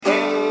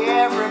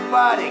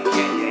Everybody,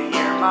 can you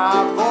hear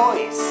my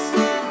voice?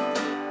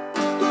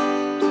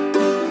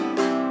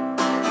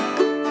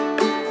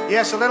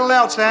 Yes, a little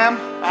loud, Sam.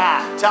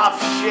 Ah,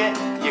 tough shit,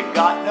 you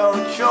got no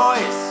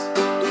choice.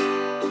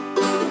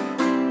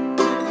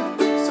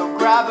 So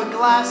grab a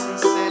glass and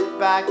sit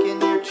back in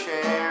your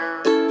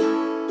chair,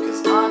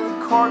 'cause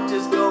Uncorked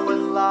is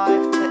going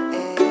live to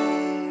air.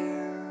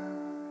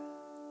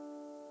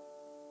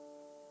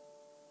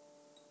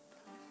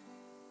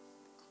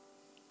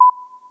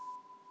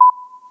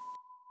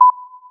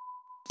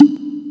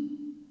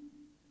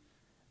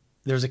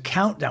 There's a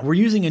countdown. We're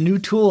using a new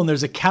tool and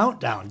there's a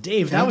countdown.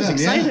 Dave, that was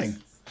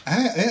exciting.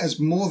 Yeah. It has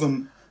more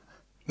than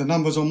the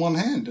numbers on one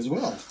hand as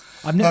well.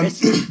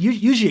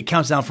 Usually it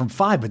counts down from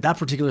 5, but that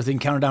particular thing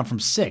counted down from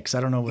 6.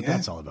 I don't know what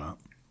that's all about.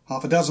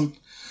 Half a dozen.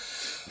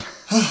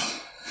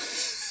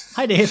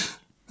 Hi, Dave.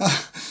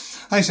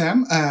 Hi,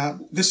 Sam.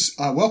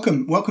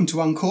 Welcome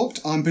to Uncorked.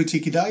 I'm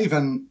Boutique Dave,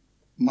 and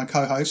my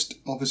co-host,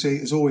 obviously,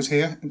 is always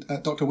here,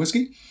 Dr.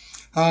 Whiskey.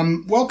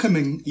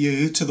 Welcoming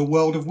you to the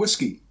world of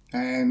whiskey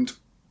and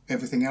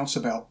everything else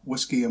about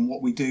whiskey and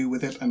what we do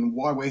with it and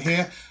why we're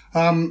here.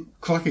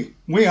 Crikey,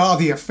 we are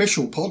the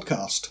official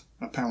podcast,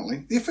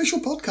 apparently. The official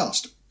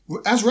podcast,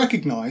 as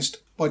recognised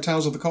by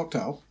Tales of the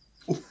Cocktail.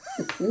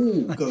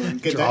 Go and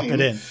get Drop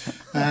that it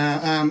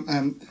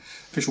in.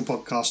 Official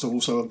podcast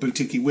also of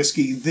Boutique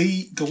Whiskey,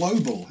 the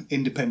global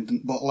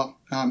independent bottler.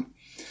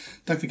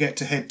 Don't forget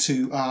to head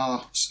to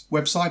our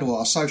website or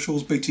our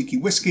socials,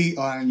 Boutique Whiskey,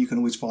 and you can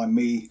always find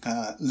me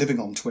living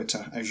on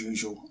Twitter, as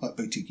usual, at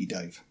Boutique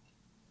Dave.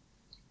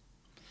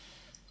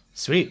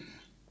 Sweet.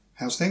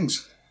 How's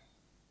things?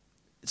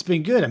 It's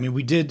been good. I mean,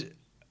 we did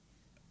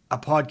a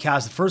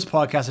podcast, the first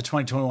podcast of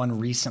 2021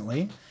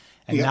 recently.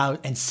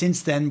 And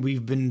since then,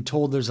 we've been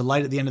told there's a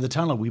light at the end of the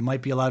tunnel. We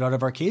might be allowed out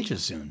of our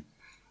cages soon.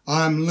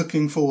 I'm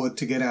looking forward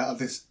to get out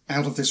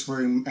of this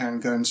room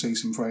and go and see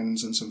some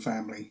friends and some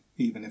family,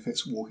 even if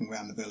it's walking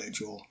around the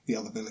village or the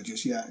other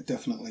villages. Yeah,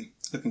 definitely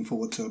looking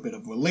forward to a bit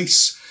of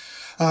release.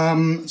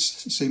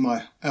 See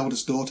my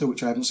eldest daughter,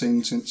 which I haven't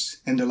seen since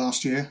end of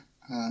last year.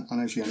 I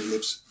know she only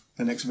lives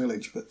the next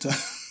village, but...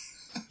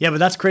 Yeah, but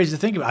that's crazy to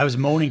think about. I was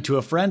moaning to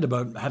a friend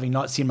about having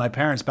not seen my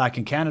parents back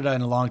in Canada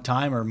in a long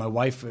time, or my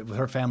wife with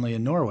her family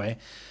in Norway.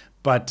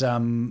 But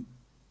then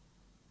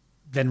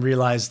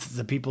realized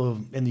the people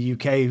in the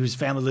UK whose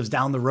family lives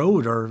down the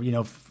road or,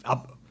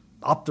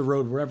 up the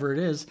road, wherever it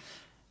is,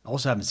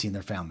 also haven't seen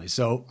their family.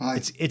 So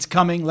it's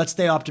coming. Let's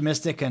stay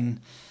optimistic,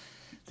 and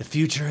the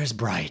future is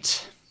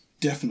bright.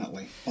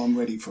 Definitely. I'm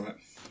ready for it.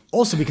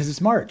 Also because it's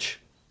March.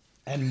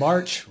 And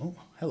March, oh,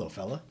 hello,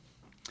 fella.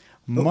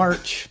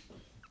 March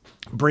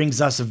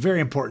brings us a very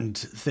important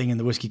thing in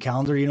the whiskey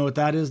calendar. You know what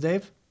that is,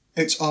 Dave?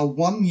 It's our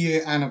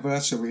 1-year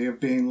anniversary of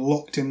being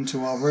locked into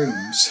our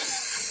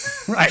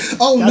rooms. Right.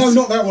 No,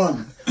 not that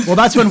one. Well,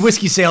 that's when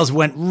whiskey sales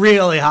went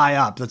really high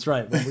up. That's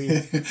right.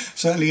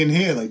 Certainly in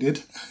here they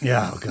did.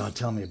 Yeah. Oh, God,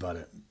 tell me about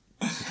it.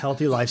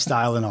 Healthy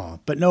lifestyle and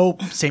all. But no,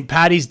 St.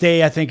 Paddy's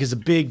Day, I think, is a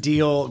big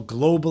deal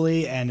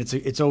globally, and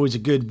it's always a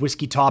good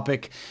whiskey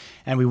topic.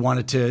 And we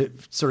wanted to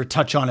sort of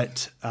touch on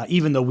it,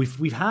 even though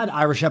we've had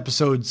Irish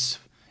episodes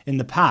in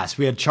the past.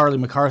 We had Charlie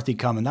McCarthy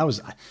come, and that was,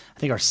 I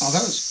think, our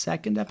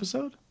second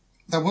episode.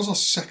 That was our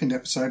second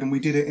episode, and we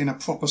did it in a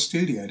proper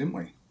studio, didn't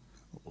we?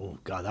 Oh,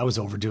 God, that was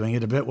overdoing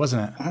it a bit,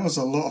 wasn't it? That was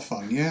a lot of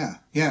fun, yeah.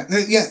 Yeah,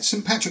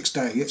 St. Patrick's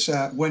Day. It's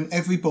when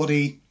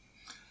everybody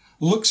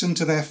looks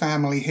into their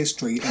family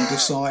history and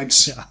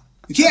decides,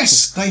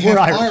 yes, they have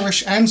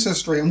Irish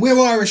ancestry, and we're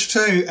Irish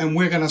too, and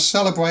we're going to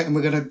celebrate, and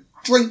we're going to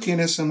drink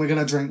Guinness, and we're going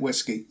to drink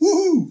whiskey.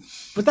 Woohoo!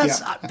 But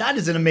that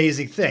is an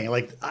amazing thing.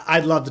 Like,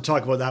 I'd love to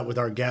talk about that with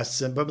our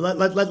guests, but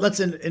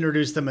let's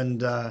introduce them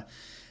and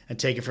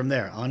take it from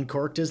there.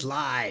 Uncorked is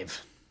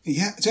live.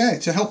 Yeah,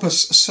 to help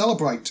us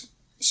celebrate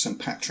St.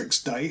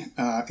 Patrick's Day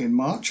in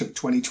March of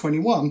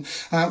 2021,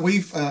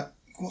 we've got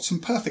some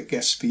perfect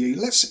guests for you.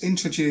 Let's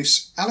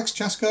introduce Alex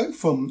Chasko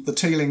from the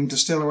Teeling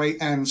Distillery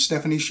and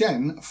Stephanie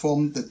Shen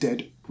from the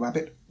Dead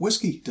Rabbit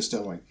Whiskey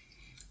Distillery.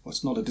 Well,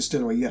 it's not a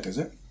distillery yet, is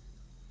it?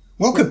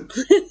 Welcome.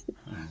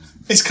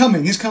 It's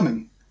coming. It's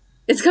coming.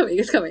 Yeah, it's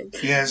coming.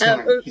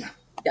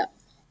 Yeah.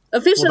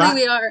 Officially,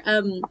 we are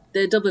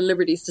the Dublin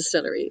Liberties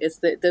Distillery. It's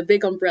the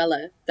big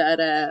umbrella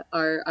that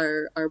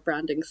our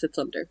branding sits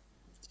under.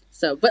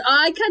 So, but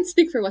I can't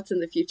speak for what's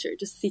in the future.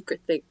 Just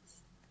secret things.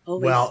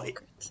 Always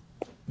secret.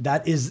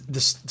 That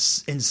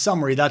is in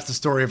summary. That's the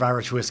story of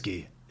Irish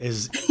whiskey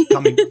is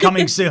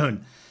coming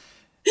soon.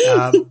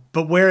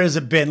 But where has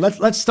it been?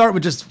 Let's start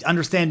with just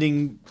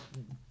understanding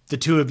the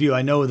two of you.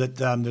 I know that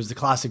there's the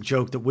classic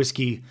joke that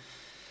whiskey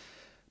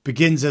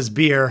begins as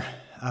beer.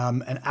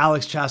 And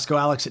Alex Chasko,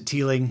 Alex at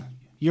Teeling,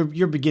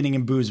 your beginning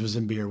in booze was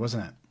in beer,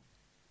 wasn't it?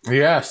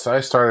 Yes,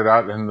 I started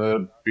out in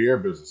the beer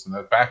business,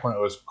 and back when it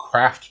was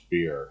craft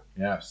beer.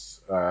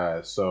 Yes,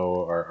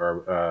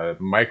 or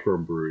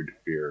microbrewed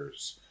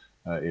beers,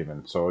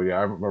 even. So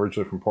yeah, I'm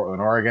originally from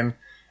Portland, Oregon,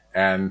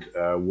 and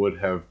would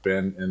have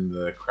been in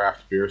the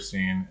craft beer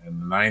scene in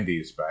the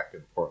 '90s back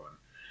in Portland,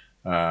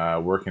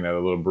 working at a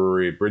little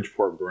brewery,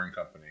 Bridgeport Brewing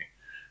Company,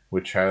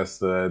 which has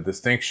the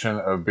distinction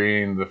of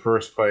being the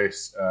first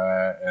place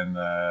in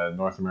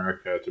North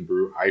America to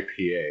brew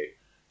IPA.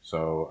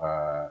 So,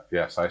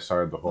 yes, I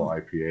started the whole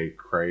IPA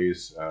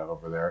craze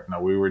over there. Now,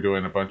 we were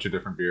doing a bunch of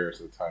different beers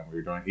at the time. We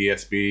were doing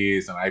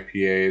ESBs and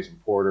IPAs and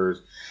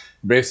porters,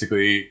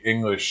 basically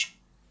English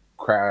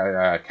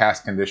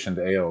cask-conditioned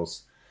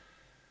ales.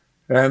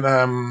 And,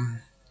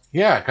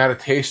 got a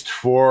taste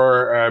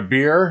for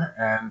beer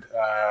and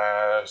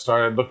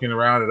started looking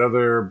around at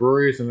other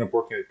breweries. Ended up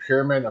working at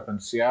Pyramid up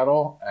in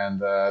Seattle, and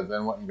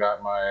then went and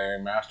got my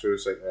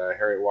master's at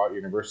Heriot-Watt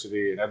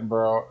University in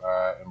Edinburgh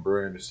in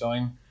brewing and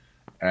distilling.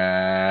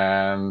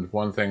 And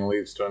one thing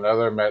leads to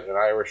another. Met an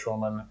Irish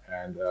woman,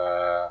 and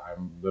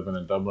I'm living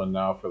in Dublin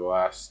now for the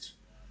last,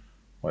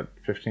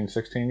 15,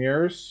 16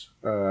 years,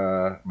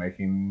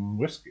 making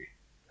whiskey,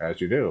 as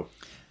you do.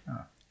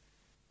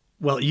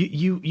 Well,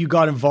 you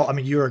got involved. I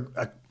mean, you're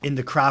in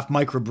the craft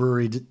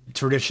microbrewery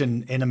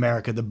tradition in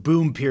America, the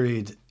boom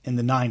period in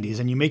the 90s,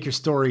 and you make your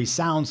story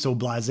sound so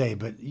blasé,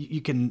 but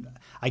you can,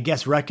 I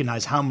guess,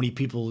 recognize how many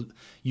people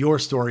your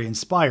story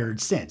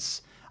inspired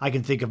since. I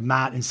can think of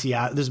Matt in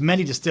Seattle. There's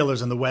many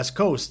distillers on the West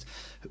Coast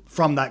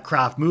from that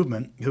craft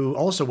movement who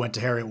also went to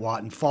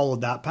Heriot-Watt and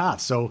followed that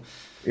path. So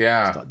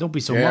yeah, don't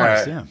be so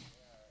modest. Yeah.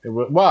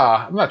 Well,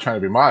 I'm not trying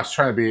to be modest.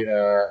 Trying to be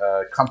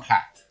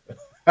compact.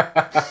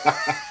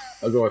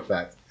 I'll go with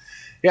that.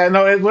 Yeah,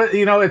 no,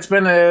 it's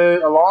been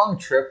a long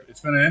trip.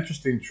 It's been an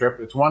interesting trip.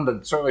 It's one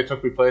that certainly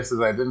took me places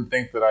I didn't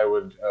think that I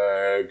would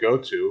go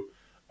to.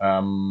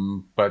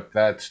 But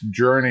that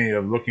journey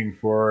of looking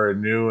for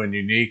new and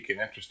unique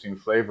and interesting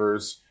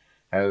flavors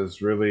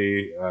has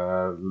really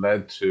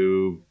led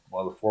to,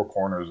 the four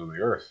corners of the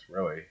earth,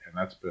 really. And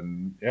that's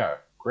been,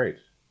 great.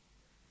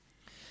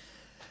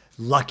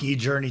 Lucky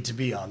journey to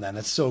be on, then.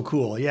 That's so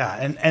cool. Yeah.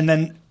 And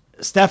then,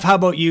 Steph, how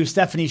about you?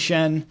 Stephanie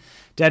Shen,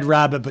 Dead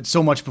Rabbit, but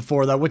so much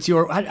before that. What's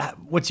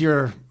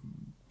your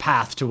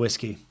path to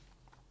whiskey?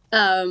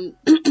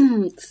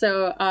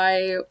 So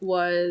I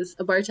was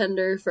a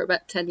bartender for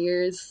about 10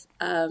 years,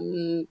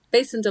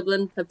 based in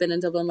Dublin. I've been in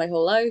Dublin my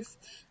whole life.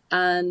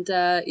 And,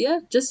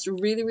 just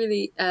really,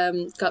 really,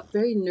 got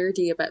very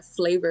nerdy about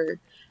flavor.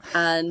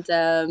 And,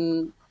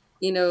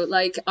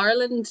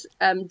 Ireland,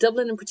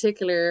 Dublin in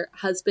particular,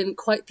 has been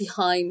quite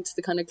behind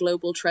the kind of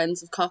global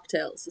trends of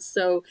cocktails.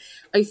 So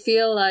I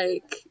feel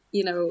like,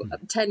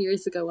 10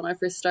 years ago when I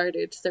first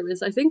started, there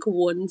was, I think,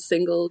 one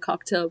single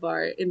cocktail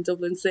bar in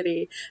Dublin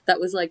City that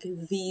was like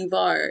the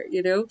bar,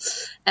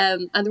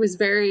 and there was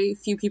very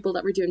few people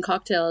that were doing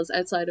cocktails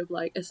outside of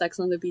like a Sex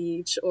on the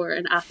Beach or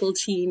an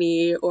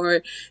Appletini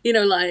or,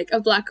 like a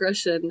Black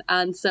Russian.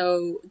 And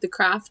so the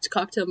craft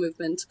cocktail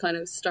movement kind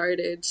of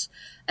started,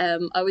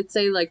 I would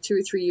say like 2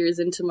 or 3 years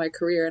into my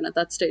career. And at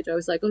that stage, I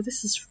was like, oh,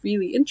 this is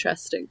really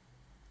interesting.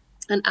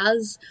 And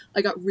as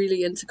I got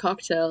really into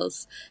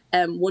cocktails,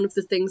 one of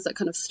the things that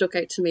kind of stuck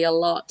out to me a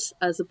lot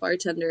as a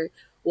bartender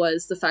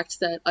was the fact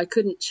that I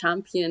couldn't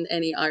champion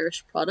any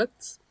Irish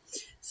products.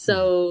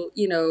 So,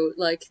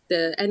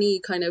 any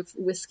kind of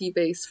whiskey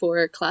base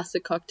for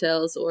classic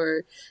cocktails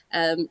or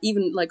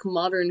even like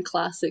modern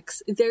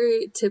classics,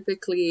 they're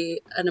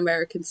typically an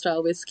American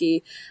style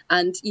whiskey.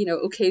 And,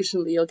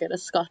 occasionally you'll get a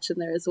Scotch in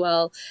there as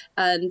well.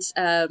 And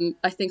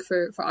I think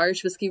for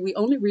Irish whiskey, we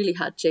only really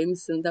had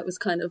Jameson. That was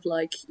kind of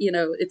like,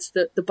 it's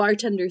the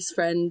bartender's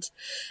friend.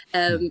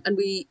 And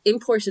we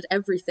imported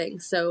everything.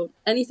 So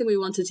anything we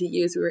wanted to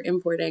use, we were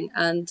importing.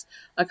 And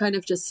I kind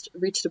of just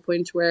reached a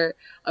point where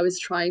I was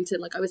trying to,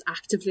 I was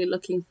actively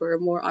looking for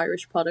more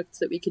Irish products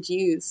that we could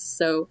use.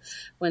 So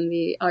when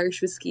the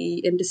Irish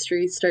whiskey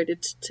industry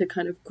started to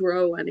kind of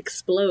grow and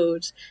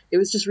explode, it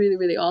was just really,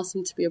 really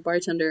awesome to be a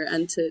bartender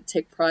and to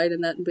take pride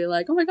in that and be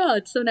like, oh my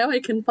God, so now I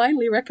can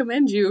finally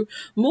recommend you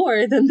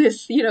more than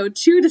this,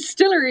 2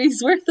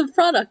 distilleries worth of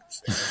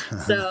products.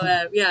 So,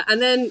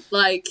 and then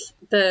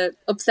the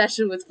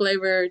obsession with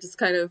flavor just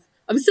kind of,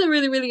 I'm still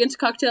really, really into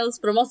cocktails,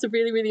 but I'm also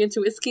really, really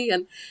into whiskey.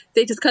 And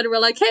they just kind of were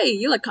like, hey,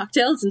 you like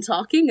cocktails and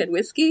talking and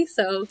whiskey.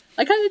 So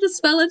I kind of just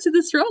fell into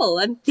this role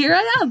and here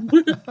I am.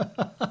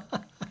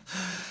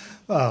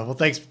 Oh, well,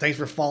 thanks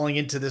for falling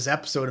into this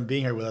episode and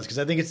being here with us. Because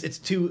I think it's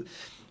two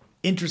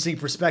interesting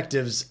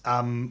perspectives.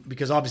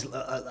 Because obviously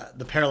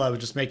the parallel I was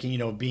just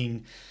making,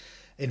 being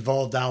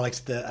involved,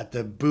 Alex, at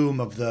the boom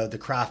of the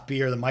craft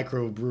beer, the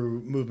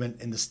microbrew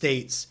movement in the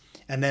States.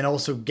 And then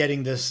also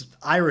getting this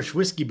Irish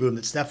whiskey boom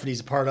that Stephanie's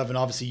a part of, and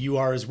obviously you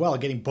are as well,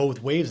 getting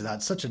both waves of that.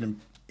 It's such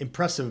an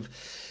impressive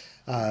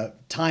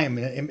time,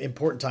 an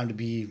important time to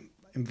be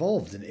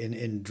involved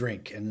in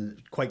drink,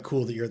 and quite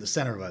cool that you're at the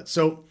center of it.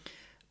 So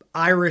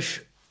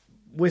Irish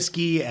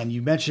whiskey, and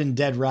you mentioned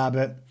Dead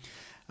Rabbit.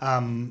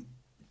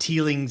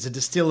 Teeling's a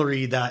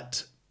distillery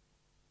that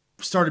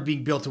started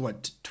being built in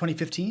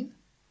 2015?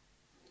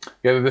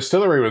 Yeah, the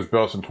distillery was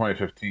built in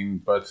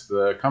 2015, but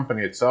the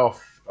company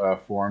itself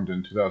formed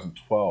in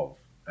 2012.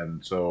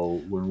 And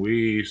so when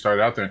we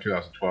started out there in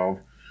 2012,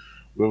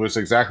 it was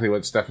exactly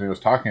what Stephanie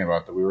was talking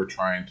about that we were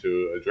trying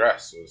to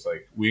address. It was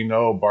like, we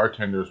know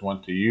bartenders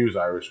want to use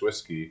Irish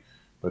whiskey,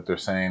 but they're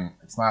saying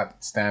it's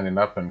not standing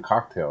up in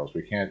cocktails.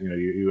 We can't,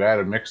 you add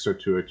a mixer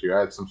to it, you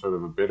add some sort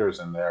of a bitters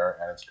in there,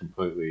 and it's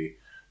completely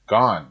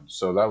gone.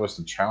 So that was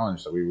the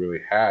challenge that we really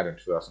had in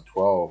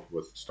 2012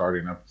 with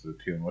starting up the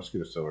Teeling Whiskey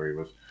Distillery,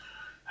 was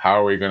how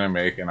are we going to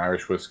make an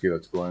Irish whiskey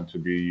that's going to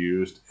be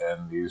used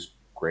in these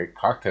great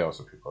cocktails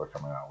that people are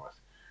coming out with?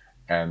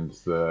 And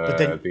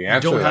the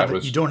answer to that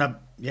was... You don't have...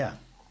 Yeah.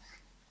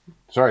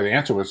 Sorry, the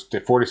answer was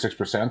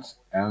 46%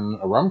 and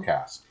a rum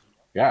cask.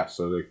 Yeah,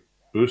 so they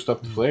boost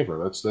up the flavor.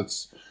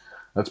 Let's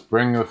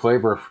bring the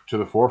flavor to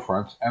the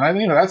forefront. And I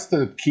think that's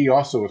the key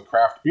also with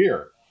craft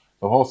beer.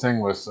 The whole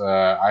thing with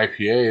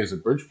IPAs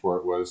at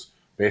Bridgeport was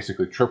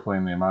basically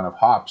tripling the amount of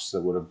hops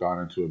that would have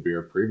gone into a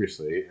beer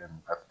previously. And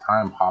at the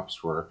time,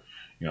 hops were,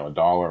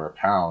 $1 a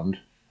pound.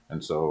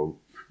 And so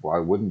why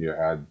wouldn't you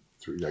add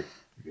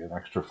an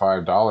extra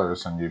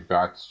 $5 and you've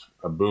got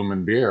a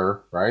booming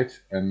beer, right?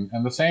 And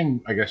the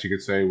same, I guess you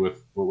could say,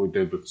 with what we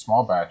did with the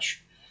small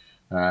batch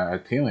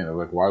at Teeling.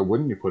 Like, why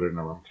wouldn't you put it in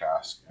a rum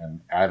cask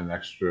and add an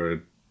extra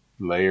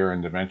layer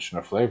and dimension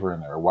of flavor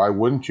in there? Why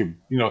wouldn't you?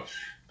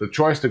 The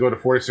choice to go to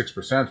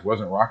 46%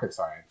 wasn't rocket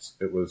science.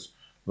 It was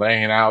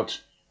laying out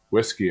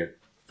whiskey at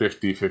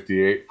 50,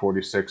 58,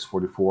 46,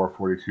 44,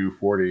 42,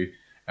 40,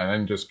 and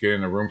then just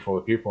getting a room full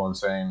of people and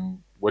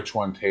saying which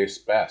one tastes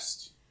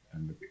best.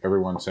 And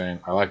everyone saying,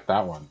 I like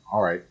that one.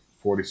 All right,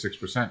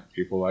 46%.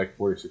 People like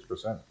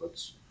 46%.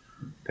 Let's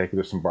take it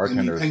to some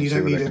bartenders and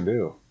see what they can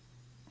do.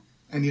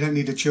 And you don't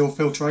need a chill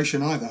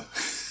filtration either.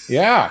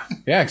 Yeah,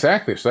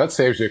 exactly. So that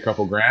saves you a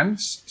couple grand.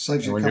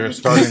 Saves you when you're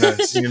starting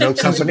a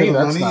company,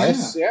 that's money,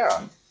 nice.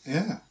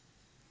 Yeah.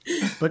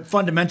 But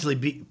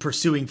fundamentally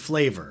pursuing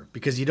flavor,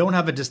 because you don't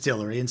have a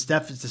distillery. And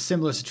Steph, it's a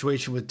similar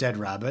situation with Dead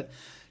Rabbit.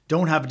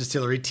 Don't have a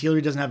distillery.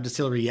 Teeling doesn't have a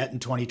distillery yet in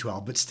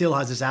 2012, but still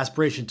has this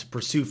aspiration to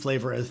pursue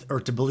flavor,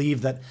 or to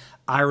believe that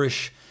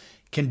Irish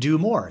can do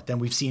more than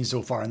we've seen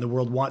so far, and the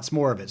world wants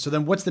more of it. So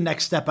then what's the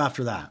next step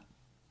after that?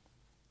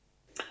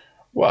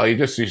 Well,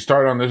 you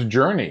start on this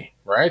journey,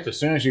 right? As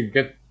soon as you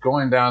get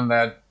going down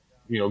that,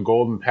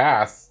 golden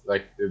path,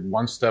 like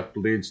one step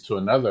leads to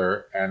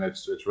another, and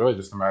it's really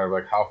just a matter of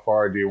like, how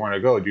far do you want to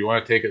go? Do you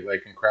want to take it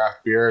like in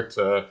craft beer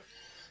to,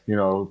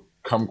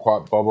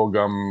 kumquat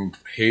bubblegum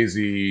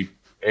hazy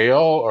ale,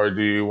 or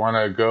do you want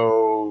to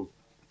go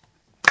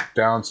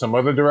down some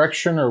other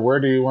direction, or where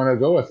do you want to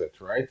go with it,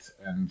 right?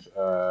 And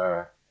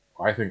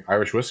I think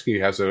Irish whiskey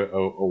has a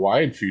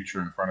wide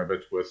future in front of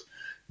it, with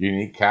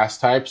unique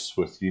cask types,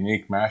 with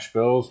unique mash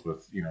bills,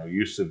 with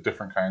use of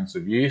different kinds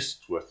of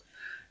yeast, with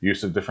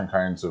use of different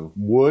kinds of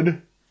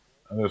wood.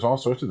 And there's all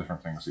sorts of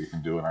different things that you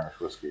can do in Irish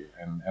whiskey,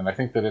 and I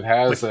think that it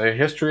has a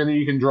history that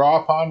you can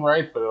draw upon,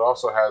 right? But it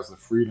also has the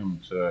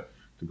freedom to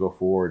go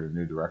forward in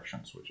new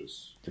directions, which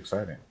is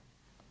exciting.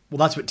 Well,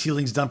 that's what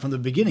Teeling's done from the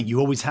beginning. You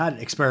always had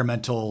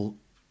experimental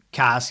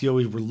casks. You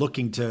always were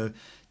looking to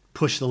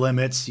push the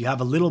limits. You have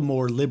a little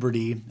more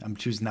liberty. I'm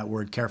choosing that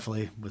word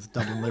carefully with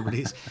Dublin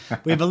liberties.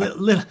 We have a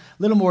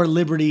little more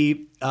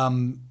liberty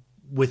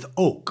with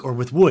oak, or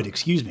with wood,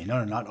 excuse me.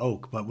 No, not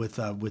oak, but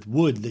with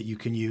wood that you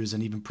can use,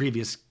 and even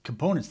previous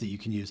components that you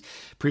can use,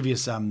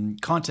 previous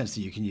contents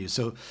that you can use.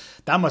 So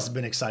that must have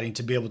been exciting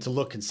to be able to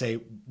look and say,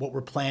 what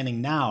we're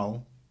planning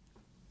now,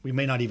 we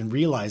may not even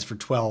realize for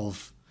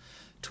 12,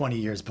 20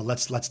 years, but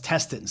let's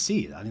test it and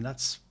see. I mean,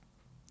 that's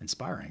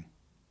inspiring.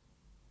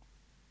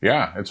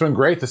 Yeah, it's been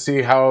great to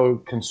see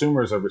how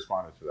consumers have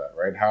responded to that,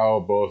 right? How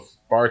both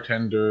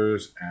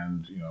bartenders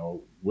and,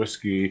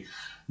 whiskey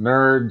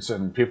nerds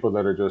and people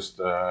that are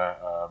just,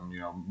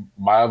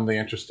 mildly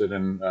interested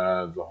in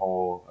the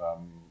whole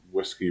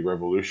whiskey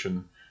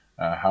revolution,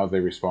 how they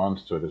respond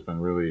to it has been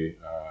really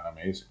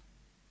amazing.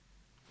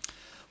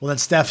 Well, then,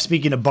 Steph,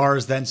 speaking of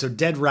bars then, so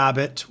Dead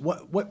Rabbit,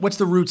 what's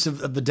the roots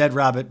of the Dead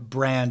Rabbit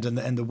brand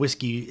and the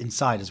whiskey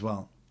inside as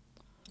well?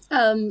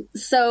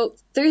 So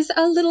there's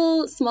a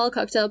little small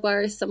cocktail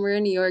bar somewhere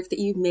in New York that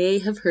you may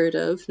have heard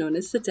of, known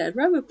as the Dead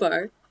Rabbit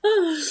Bar.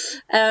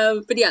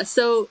 But yeah,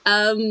 so,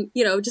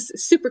 just a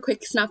super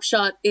quick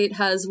snapshot. It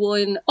has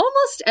won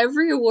almost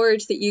every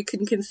award that you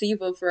can conceive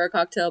of for a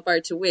cocktail bar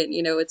to win.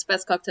 It's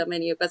best cocktail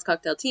menu, best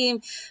cocktail team,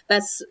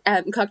 best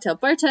cocktail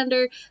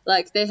bartender.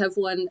 Like, they have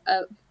won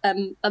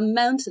a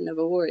mountain of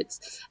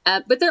awards.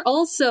 But they're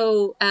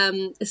also,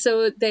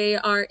 so they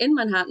are in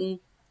Manhattan.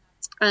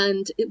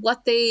 And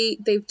what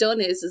they've done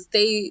is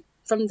they,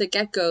 from the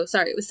get-go,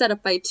 it was set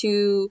up by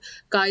two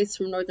guys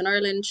from Northern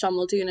Ireland, Sean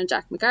Muldoon and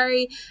Jack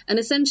McGarry, and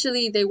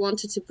essentially they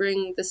wanted to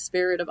bring the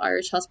spirit of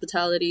Irish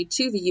hospitality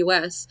to the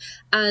US,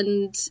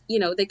 and,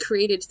 they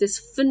created this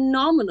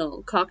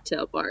phenomenal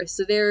cocktail bar.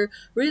 So they're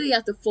really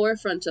at the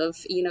forefront of,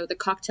 the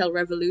cocktail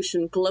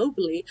revolution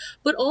globally,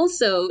 but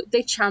also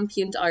they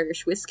championed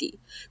Irish whiskey,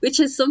 which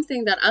is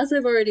something that, as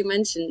I've already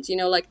mentioned,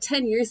 like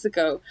 10 years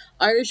ago,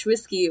 Irish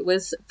whiskey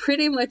was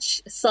pretty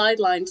much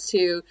sidelined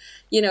to,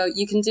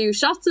 you can do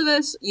shots of it,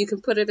 it, you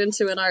can put it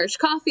into an Irish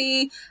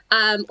coffee,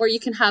 or you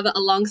can have it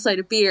alongside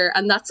a beer.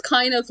 And that's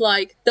kind of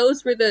like,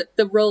 those were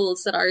the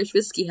roles that Irish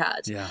whiskey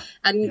had. Yeah.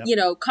 And, Yep. you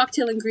know,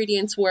 cocktail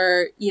ingredients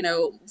were, you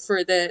know,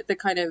 for the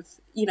kind of,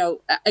 you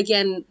know,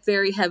 again,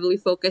 very heavily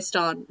focused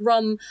on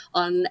rum,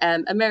 on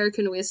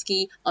American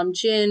whiskey, on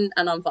gin,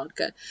 and on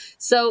vodka.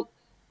 So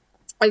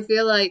I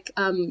feel like,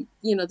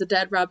 you know, the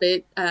Dead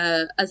Rabbit,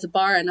 as a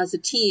bar and as a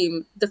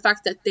team, the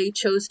fact that they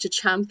chose to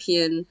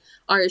champion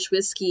Irish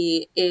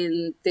whiskey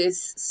in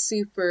this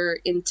super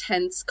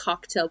intense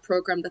cocktail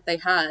program that they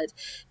had,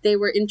 they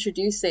were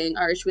introducing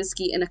Irish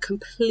whiskey in a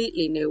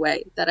completely new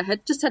way that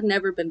had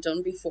never been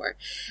done before.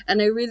 And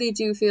I really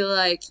do feel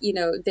like, you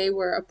know, they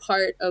were a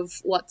part of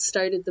what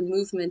started the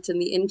movement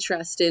and the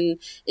interest in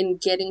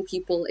getting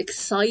people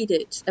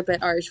excited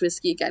about Irish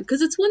whiskey again.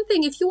 Because it's one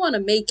thing if you want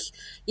to make,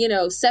 you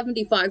know,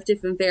 75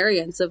 different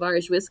variants of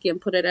Irish whiskey and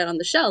put it out on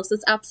the shelves,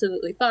 that's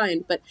absolutely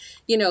fine. But,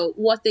 you know,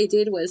 what they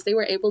did was they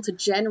were able to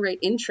generate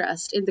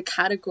interest in the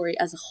category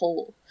as a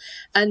whole.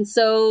 And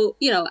so,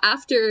 you know,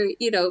 after,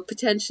 you know,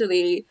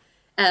 potentially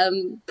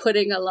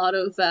putting a lot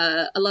of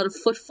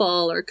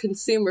footfall or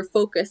consumer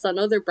focus on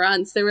other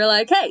brands, they were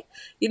like, hey,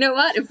 you know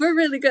what? If we're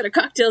really good at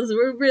cocktails, we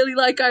really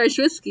like Irish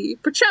whiskey,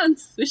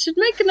 perchance we should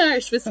make an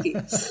Irish whiskey.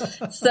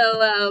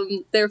 So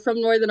they're from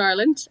Northern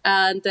Ireland,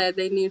 and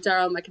they knew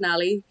Darrell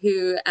McNally,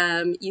 who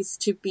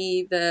used to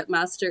be the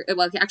master.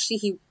 Well,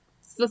 he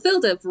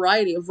fulfilled a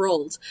variety of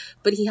roles,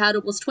 but he had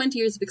almost 20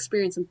 years of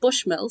experience in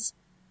Bushmills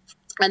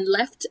and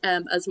left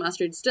as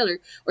head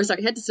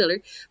distiller,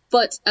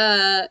 but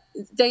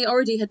they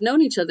already had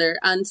known each other,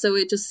 and so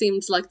it just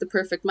seemed like the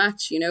perfect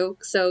match, you know.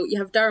 So you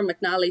have Darrell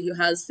McNally, who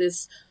has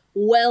this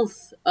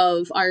wealth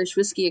of Irish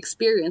whiskey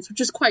experience,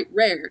 which is quite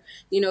rare,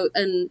 you know.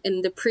 And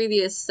in the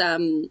previous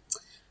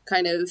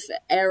kind of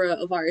era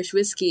of Irish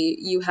whiskey,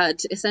 you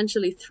had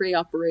essentially 3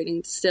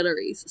 operating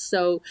distilleries.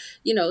 So,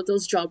 you know,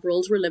 those job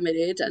roles were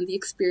limited and the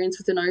experience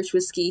within Irish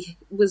whiskey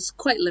was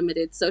quite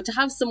limited. So to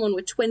have someone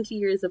with 20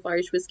 years of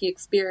Irish whiskey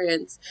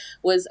experience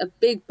was a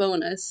big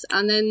bonus.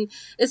 And then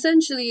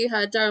essentially you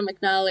had Darrell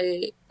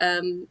McNally,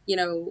 you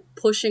know,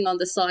 pushing on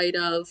the side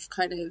of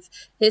kind of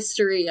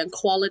history and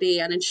quality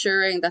and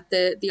ensuring that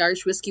the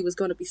Irish whiskey was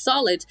going to be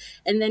solid.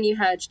 And then you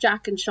had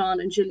Jack and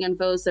Sean and Julian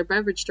Vose, their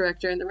beverage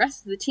director, and the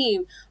rest of the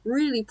team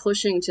really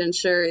pushing to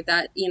ensure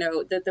that, you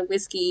know, that the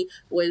whiskey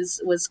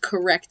was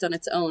correct on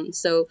its own.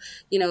 So,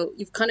 you know,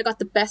 you've kind of got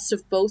the best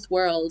of both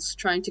worlds,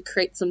 trying to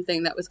create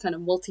something that was kind of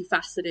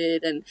multifaceted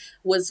and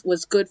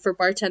was good for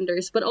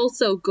bartenders, but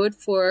also good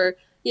for,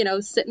 you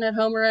know, sitting at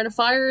home around a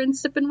fire and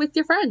sipping with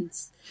your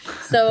friends.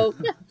 So,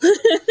 yeah.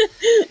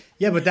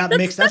 Yeah, but that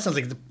sounds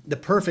like the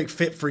perfect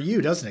fit for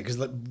you, doesn't it?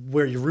 Because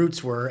where your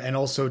roots were, and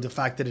also the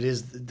fact that it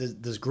is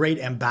this great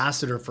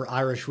ambassador for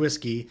Irish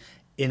whiskey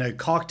in a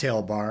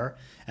cocktail bar,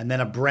 and then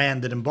a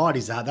brand that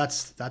embodies that.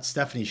 That's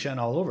Stephanie Shen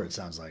all over, it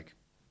sounds like.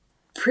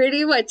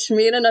 Pretty much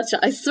me in a nutshell.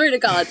 I swear to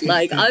God,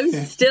 like, I'm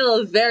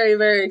still very,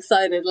 very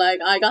excited. Like,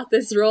 I got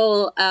this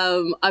role.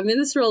 I'm in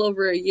this role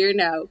over a year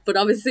now, but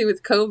obviously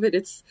with COVID,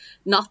 it's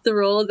not the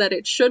role that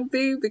it should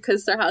be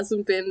because there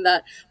hasn't been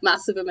that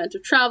massive amount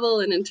of travel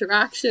and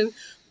interaction.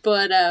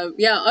 But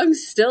yeah, I'm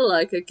still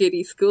like a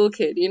giddy school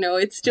kid. You know,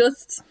 it's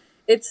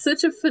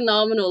such a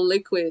phenomenal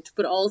liquid,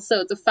 but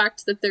also the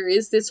fact that there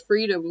is this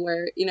freedom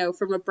where, you know,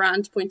 from a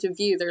brand point of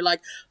view, they're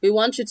like, we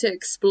want you to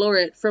explore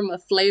it from a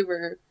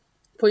flavor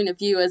point of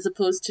view, as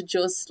opposed to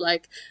just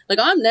like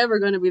I'm never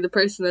going to be the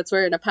person that's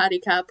wearing a paddy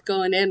cap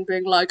going in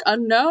being like,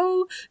 and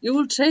now you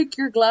will take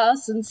your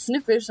glass and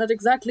sniff it at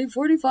exactly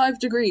 45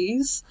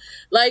 degrees.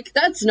 Like,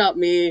 that's not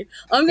me.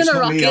 I'm going to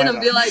rock in and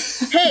be like,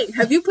 hey,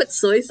 have you put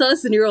soy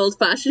sauce in your old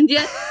fashioned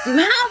yet? You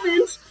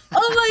haven't?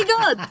 Oh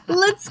my God,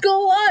 let's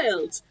go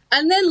wild.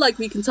 And then, like,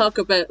 we can talk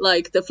about,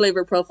 like, the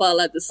flavor profile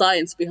and the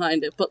science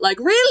behind it. But, like,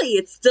 really,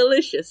 it's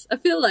delicious. I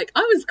feel like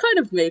I was kind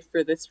of made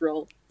for this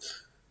role.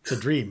 It's a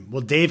dream.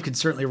 Well, Dave can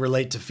certainly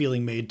relate to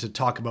feeling made to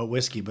talk about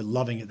whiskey, but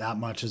loving it that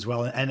much as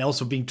well. And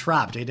also being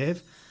trapped, eh,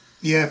 Dave?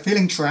 Yeah,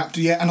 feeling trapped,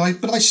 yeah.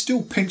 But I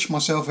still pinch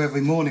myself every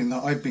morning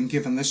that I've been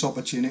given this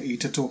opportunity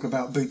to talk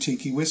about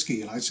boutique whiskey.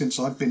 You know, since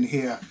I've been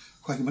here,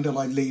 when did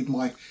I leave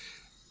my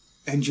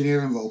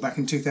engineering role? Back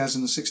in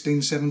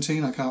 2016,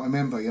 17? I can't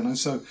remember, you know.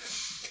 So,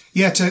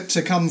 yeah,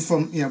 to come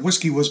from, you know,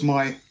 whiskey was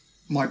my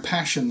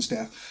passion,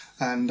 Steph.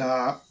 And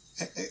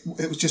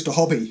it was just a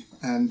hobby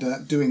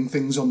and doing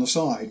things on the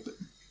side.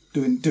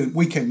 Doing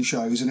weekend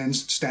shows and then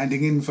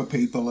standing in for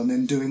people and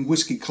then doing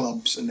whiskey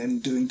clubs and then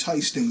doing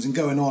tastings and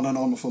going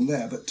on from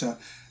there. But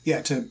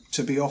yeah,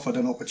 to be offered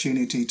an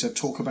opportunity to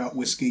talk about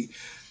whiskey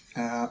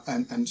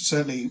and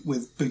certainly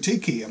with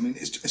Boutique, I mean,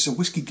 it's a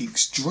whiskey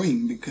geek's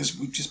dream because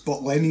we just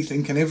bottle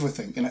anything and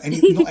everything, you know,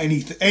 not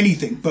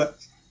anything, but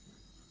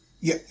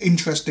yeah,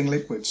 interesting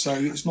liquids. So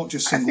it's not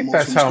just single malt.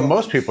 I think that's how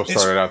most people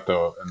started out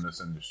though in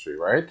this industry,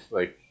 right?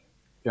 Like,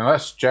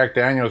 unless Jack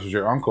Daniels was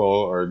your uncle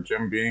or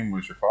Jim Beam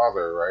was your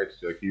father, right?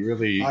 Like,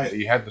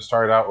 you had to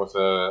start out with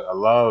a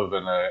love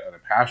and a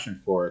passion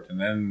for it, and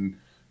then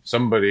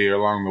somebody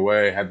along the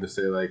way had to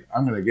say, like,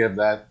 I'm going to give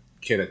that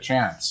kid a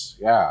chance.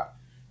 Yeah,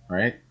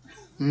 right?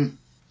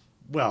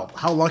 Well,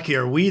 how lucky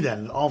are we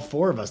then, all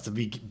four of us, to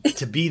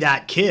be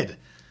that kid?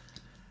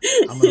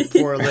 I'm going to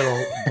pour a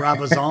little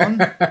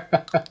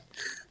Brabazon.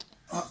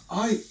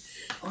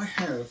 I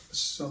have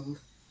some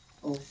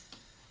of.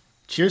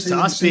 Cheers to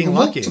us being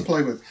lucky. To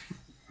play with.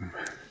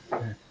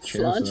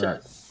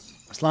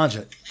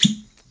 Sláinte.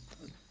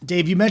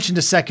 Dave, you mentioned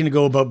a second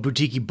ago about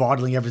boutique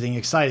bottling everything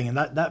exciting, and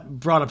that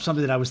brought up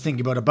something that I was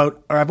thinking about,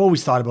 or I've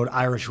always thought about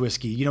Irish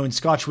whiskey. You know, in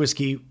Scotch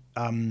whiskey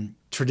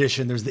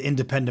tradition, there's the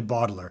independent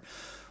bottler.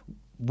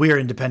 We're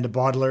independent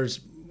bottlers,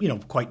 you know,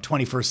 quite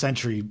 21st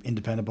century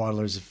independent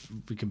bottlers, if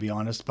we can be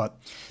honest, but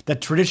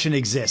that tradition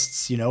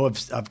exists, you know,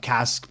 of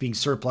cask being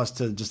surplus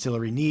to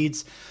distillery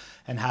needs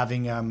and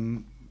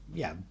having,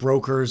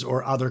 brokers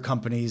or other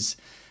companies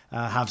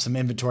have some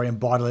inventory and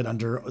bottle it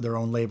under their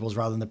own labels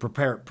rather than the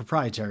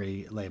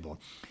proprietary label.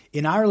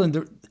 In Ireland,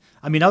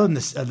 other than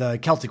the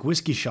Celtic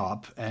Whiskey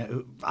Shop,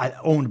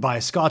 owned by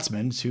a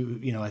Scotsman who,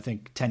 you know, I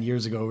think 10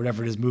 years ago or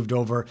whatever it is, moved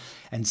over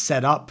and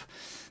set up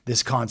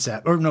this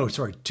concept,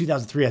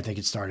 2003, I think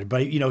it started.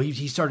 But, you know,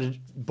 he started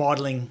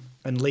bottling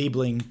and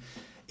labeling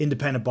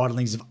independent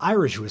bottlings of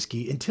Irish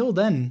whiskey. Until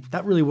then,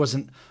 that really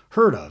wasn't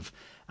heard of.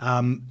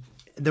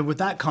 With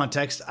that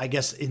context, I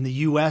guess in the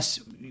U.S.,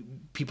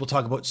 people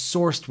talk about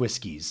sourced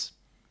whiskeys.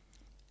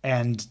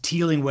 And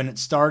Teeling, when it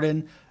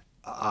started,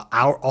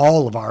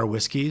 all of our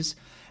whiskeys,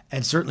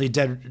 and certainly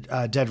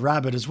Dead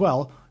Rabbit as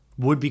well,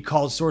 would be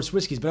called sourced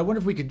whiskeys. But I wonder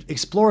if we could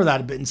explore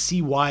that a bit and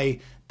see why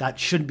that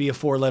shouldn't be a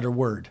four-letter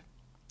word,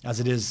 as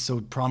it is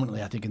so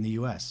prominently, I think, in the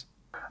U.S.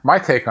 My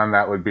take on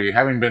that would be,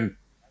 having been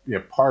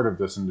part of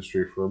this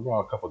industry for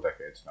a couple of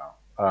decades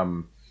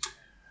now,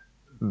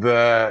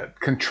 the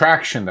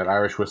contraction that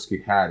Irish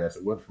whiskey had as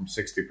it went from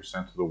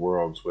 60% of the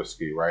world's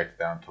whiskey right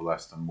down to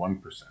less than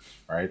 1%,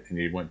 right? And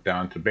you went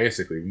down to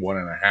basically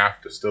 1.5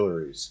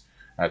 distilleries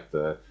at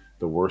the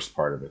worst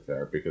part of it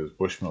there, because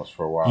Bushmills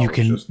for a while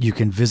you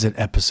can visit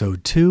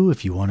episode 2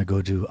 if you want to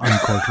go to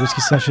Uncorked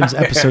Whiskey Sessions.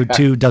 Episode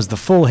 2 does the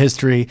full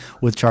history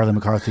with Charlie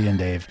McCarthy and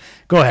Dave.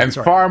 Go ahead. And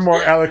far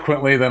more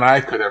eloquently than I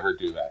could ever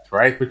do that,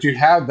 right? But you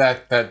have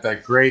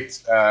that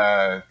great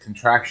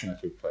contraction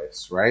that took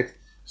place, right?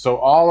 So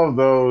all of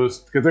those,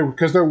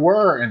 because there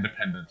were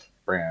independent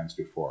brands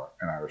before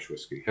in Irish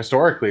whiskey.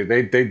 Historically,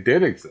 they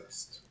did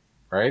exist,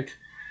 right?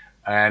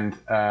 And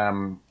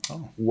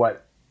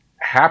what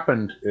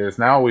happened is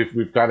now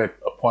we've got a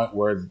point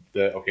where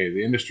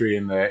the industry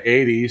in the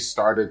 80s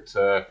started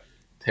to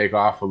take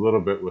off a little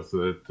bit with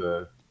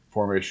the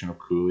formation of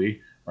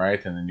Cooley,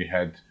 right? And then you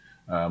had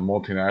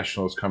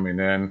multinationals coming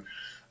in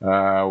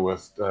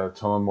with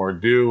Tullamore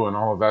Dew and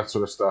all of that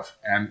sort of stuff,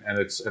 and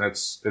it's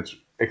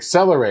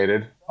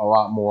accelerated a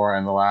lot more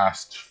in the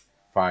last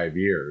 5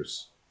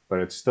 years, but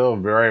it's still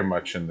very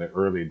much in the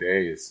early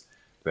days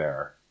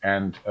there.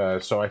 And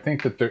so I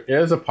think that there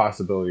is a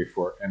possibility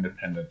for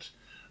independent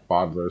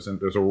bottlers, and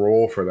there's a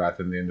role for that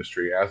in the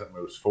industry as it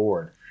moves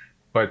forward.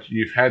 But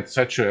you've had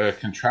such a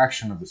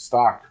contraction of the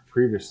stock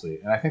previously,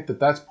 and I think that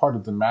that's part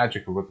of the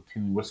magic of what the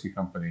Teeling Whiskey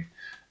Company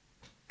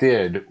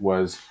did,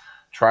 was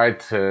try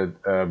to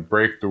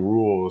break the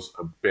rules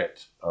a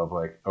bit of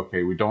like,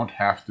 okay, we don't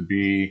have to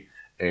be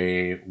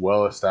a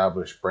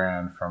well-established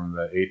brand from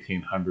the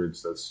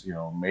 1800s that's, you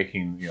know,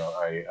 making, you know,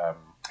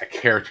 a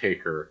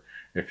caretaker,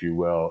 if you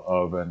will,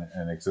 of an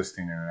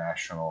existing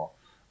international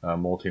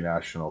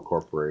multinational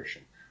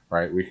corporation.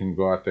 Right, we can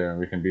go out there and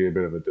we can be a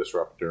bit of a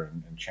disruptor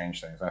and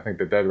change things. And I think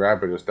the Dead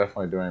Rabbit is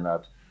definitely doing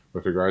that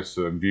with regards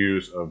to the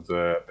views of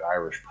the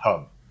Irish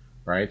pub,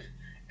 right?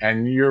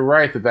 And you're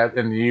right that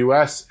in the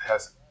U.S.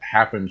 has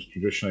happened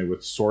traditionally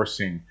with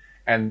sourcing,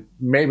 and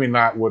maybe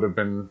not would have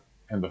been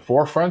in the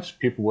forefront.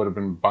 People would have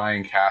been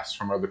buying casks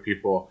from other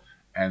people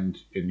and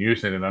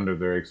using it under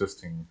their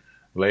existing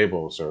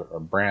labels or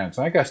brands.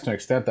 And I guess to an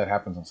extent that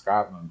happens in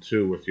Scotland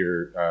too with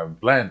your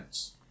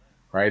blends.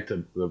 Right,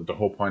 the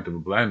whole point of a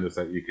blend is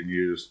that you can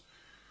use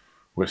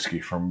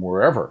whiskey from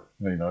wherever.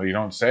 You know, you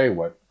don't say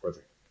where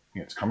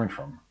it's coming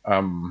from.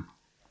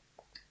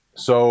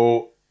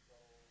 So,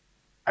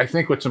 I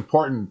think what's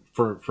important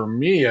for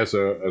me as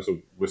a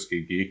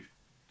whiskey geek,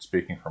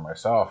 speaking for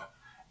myself,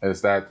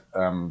 is that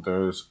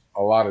there's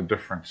a lot of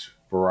different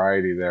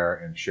variety there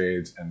and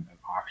shades and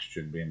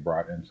oxygen being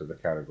brought into the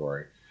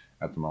category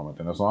at the moment.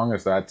 And as long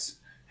as that's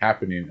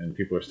happening and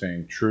people are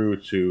staying true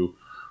to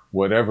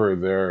whatever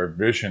their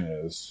vision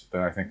is,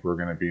 then I think we're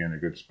going to be in a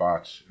good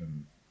spot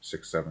in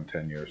 6, 7,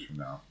 10 years from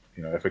now.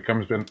 You know, if it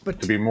comes to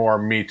be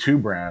more Me Too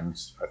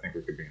brands, I think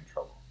we could be in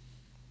trouble.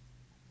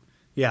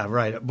 Yeah,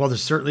 right. Well,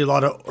 there's certainly a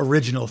lot of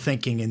original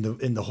thinking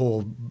in the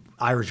whole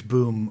Irish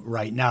boom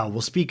right now.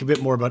 We'll speak a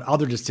bit more about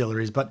other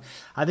distilleries, but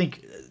I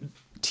think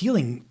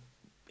Teeling,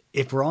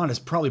 if we're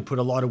honest, probably put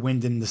a lot of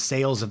wind in the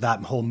sails of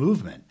that whole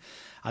movement.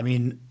 I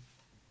mean,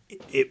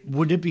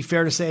 would it be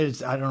fair to say,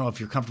 I don't know if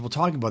you're comfortable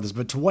talking about this,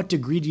 but to what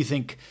degree do you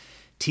think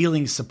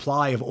Teeling's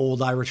supply of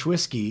old Irish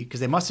whiskey,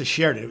 because they must have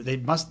shared it, they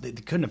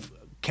couldn't have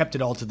kept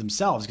it all to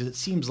themselves, because it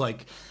seems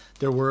like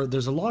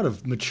there's a lot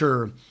of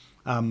mature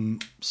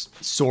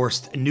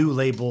sourced new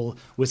label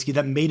whiskey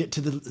that made it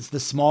to the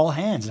small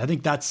hands, and I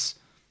think that's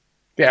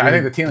Yeah, I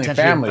think the Teeling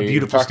family. A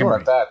beautiful talking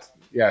story. about that.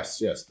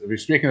 Yes. If you're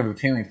speaking of the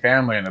Teeling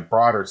family in a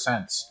broader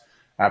sense,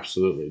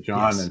 absolutely,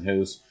 John and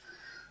his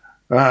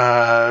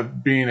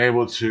being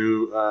able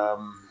to,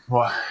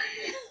 well,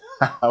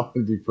 how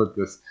would you put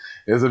this?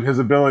 His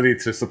ability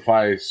to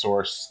supply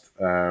sourced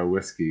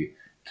whiskey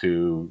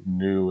to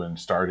new and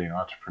starting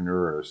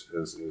entrepreneurs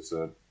is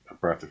a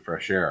breath of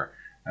fresh air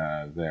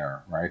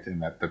there, right?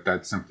 And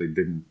that simply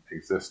didn't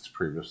exist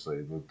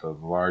previously. The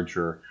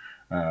larger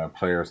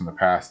players in the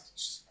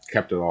past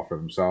kept it all for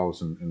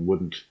themselves and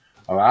wouldn't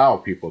allow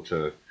people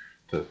to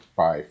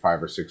buy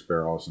 5 or 6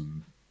 barrels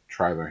and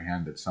try their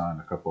hand at selling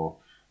a couple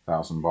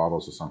thousand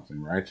bottles or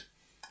something, right?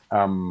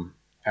 And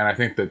I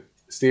think that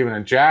Stephen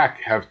and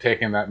Jack have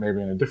taken that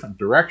maybe in a different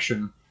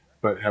direction,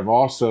 but have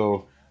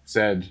also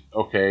said,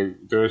 okay,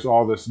 there's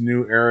all this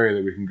new area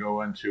that we can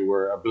go into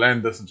where a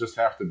blend doesn't just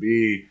have to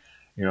be,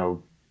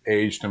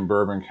 aged in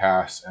bourbon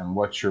casks and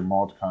what's your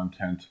malt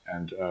content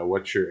and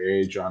what's your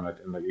age on it,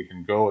 and that you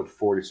can go at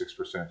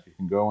 46%. You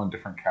can go in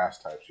different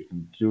cask types. You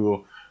can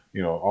do,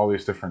 all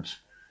these different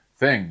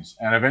things.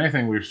 And if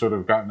anything, we've sort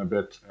of gotten a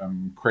bit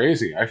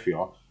crazy, I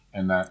feel,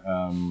 in that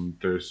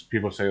there's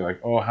people say like,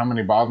 oh, how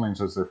many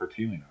bottlings is there for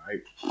Teeling?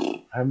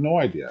 I have no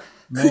idea,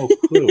 no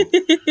clue.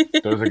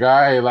 There was a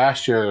guy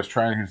last year that was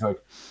trying. He's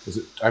like,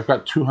 I've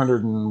got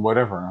 200 and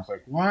whatever, and I was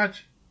like,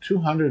 what?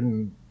 200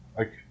 and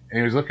like, and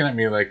he was looking at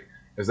me like,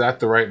 is that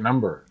the right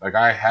number? Like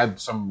I had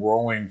some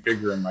rolling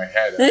figure in my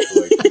head as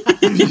to like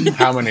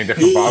how many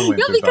different bottlings.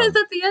 No, because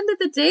at the end of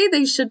the day,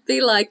 they should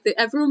be like,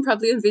 everyone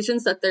probably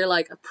envisions that they're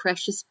like a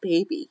precious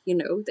baby,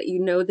 that you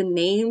know the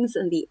names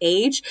and the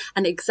age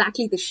and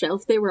exactly the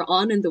shelf they were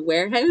on in the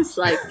warehouse.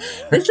 Like,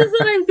 this is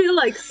what I feel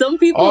like. Some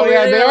people oh,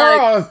 yeah, really they are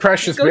like, all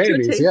precious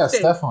babies. Yes,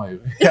 definitely.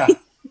 Yeah.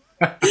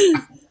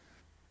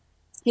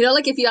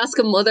 Like if you ask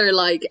a mother,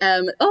 like,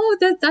 oh,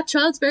 that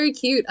child's very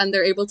cute, and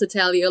they're able to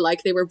tell you,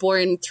 like, they were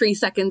born 3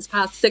 seconds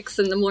past 6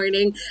 in the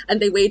morning, and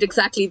they weighed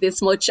exactly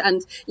this much,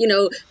 and,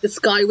 the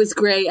sky was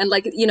grey, and,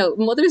 like,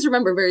 mothers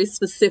remember very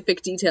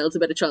specific details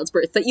about a child's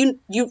birth that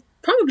you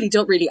probably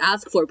don't really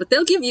ask for, but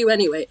they'll give you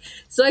anyway.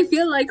 So I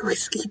feel like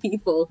whiskey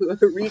people who are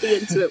really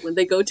into it when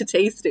they go to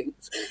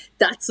tastings,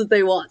 that's what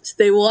they want.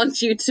 They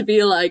want you to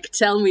be like,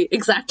 tell me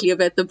exactly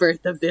about the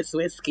birth of this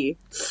whiskey.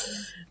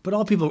 But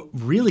all people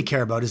really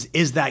care about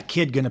is that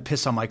kid going to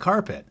piss on my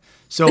carpet?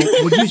 So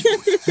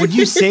would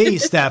you say,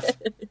 Steph,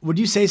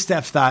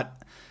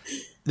 that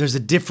there's a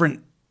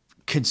different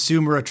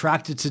consumer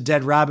attracted to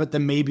Dead Rabbit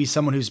than maybe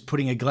someone who's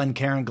putting a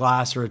Glencairn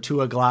glass or a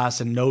Tua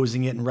glass and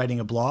nosing it and writing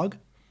a blog?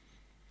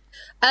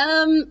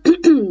 I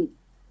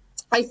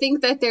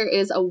think that there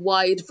is a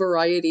wide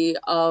variety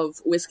of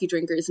whiskey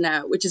drinkers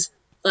now, which is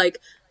like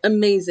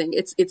amazing.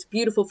 It's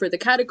beautiful for the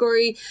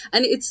category,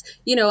 and it's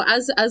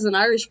as an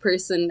Irish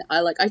person,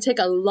 I take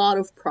a lot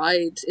of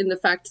pride in the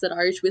fact that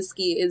Irish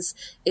whiskey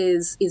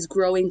is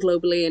growing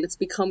globally, and it's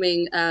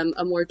becoming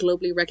a more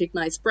globally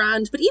recognized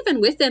brand. But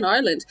even within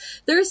Ireland,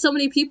 there are so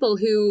many people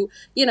who,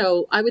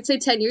 I would say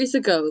 10 years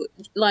ago,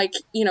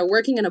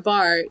 working in a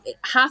bar,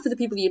 half of the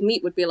people you'd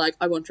meet would be like,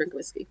 I won't drink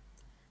whiskey.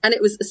 And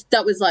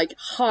that was like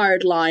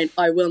hard line,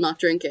 I will not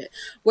drink it.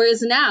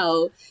 Whereas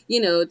now,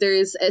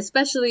 there's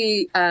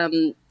especially,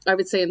 I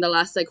would say in the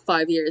last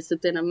 5 years,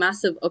 there's been a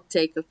massive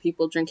uptake of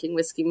people drinking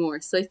whiskey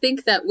more. So I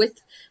think that with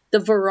the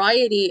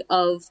variety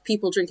of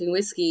people drinking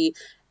whiskey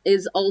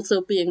is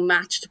also being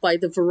matched by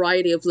the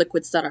variety of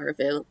liquids that are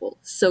available.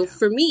 So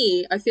for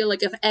me, I feel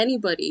like if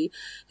anybody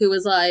who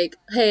was like,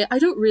 hey, I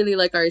don't really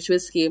like Irish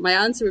whiskey, my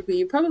answer would be,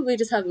 you probably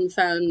just haven't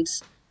found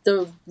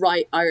the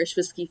right Irish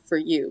whiskey for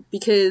you,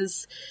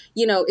 because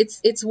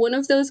it's one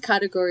of those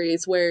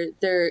categories where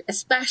they're,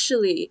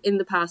 especially in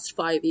the past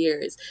 5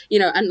 years,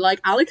 and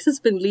like Alex has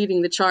been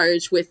leading the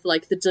charge with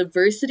like the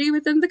diversity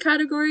within the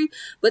category,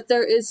 but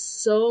there is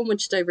so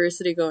much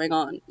diversity going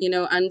on,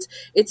 and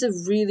it's a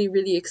really,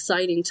 really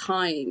exciting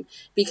time,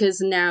 because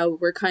now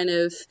we're kind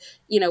of,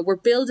 we're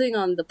building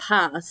on the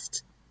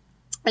past.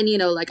 And,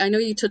 I know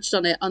you touched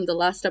on it on the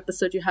last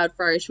episode you had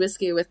for Irish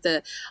whiskey with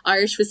the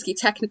Irish whiskey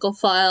technical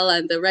file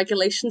and the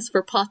regulations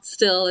for pot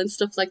still and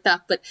stuff like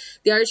that. But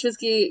the Irish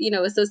Whiskey,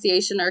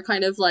 Association are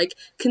kind of like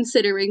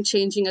considering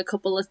changing a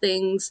couple of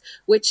things,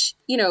 which,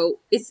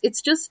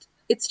 it's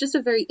just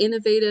a very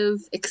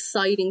innovative,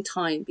 exciting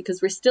time,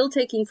 because we're still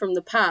taking from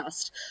the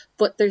past,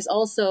 but there's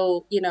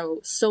also,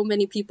 so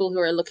many people who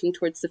are looking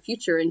towards the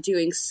future and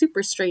doing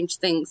super strange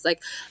things.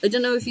 Like, I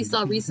don't know if you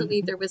saw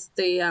recently, there was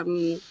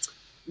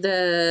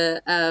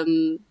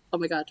oh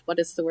my god, what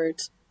is the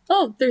word?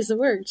 Oh, there's a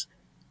word.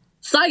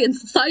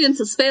 Science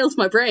has failed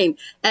my brain.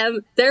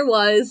 There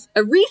was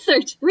a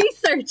research.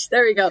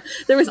 There we go.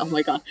 There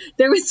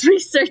was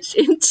research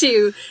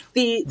into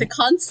the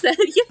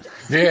concept.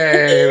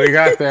 Yay, we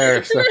got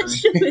there.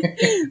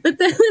 But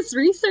there was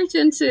research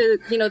into,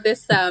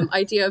 this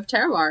idea of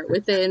terroir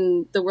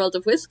within the world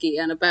of whiskey,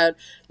 and about,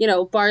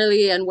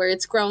 barley and where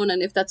it's grown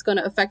and if that's going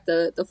to affect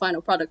the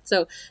final product.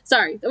 So,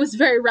 sorry, that was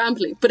very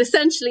rambly. But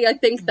essentially, I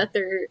think that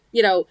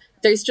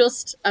there's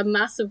just a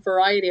massive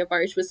variety of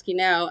Irish whiskey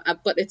now,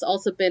 but it's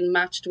also been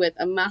matched with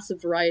a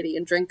massive variety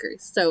in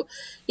drinkers. So,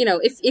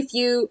 if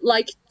you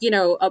like,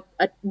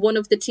 one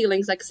of the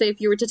tealings, like say if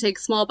you were to take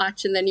small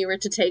batch and then you were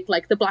to take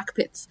like the black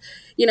pits,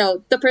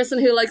 the person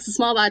who likes the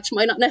small batch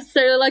might not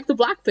necessarily like the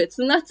black pits,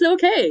 and that's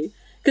okay.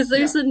 Because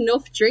there's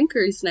enough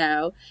drinkers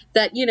now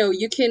that, you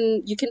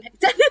can...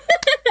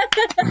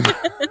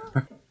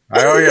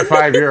 I owe you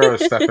 €5,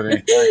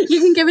 Stephanie.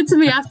 You can give it to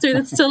me after.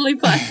 That's totally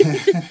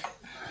fine.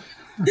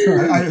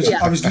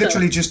 I was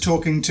literally just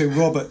talking to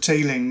Robert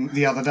Teeling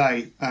the other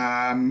day,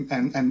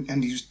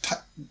 and he was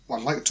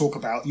I'd like to talk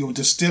about your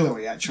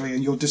distillery, actually,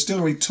 and your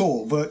distillery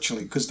tour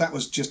virtually, because that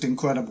was just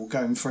incredible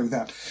going through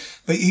that.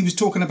 But he was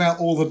talking about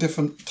all the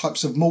different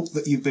types of malt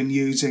that you've been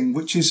using,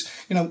 which is,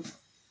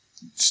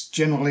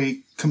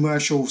 generally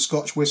commercial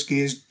Scotch whisky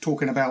is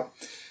talking about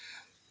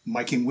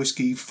making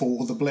whiskey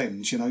for the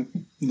blends.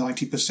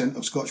 90%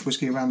 of Scotch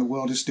whisky around the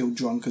world is still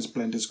drunk as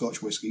blended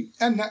Scotch whisky,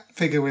 and that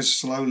figure is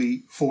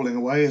slowly falling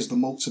away as the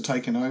malts are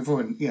taken over,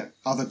 and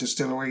other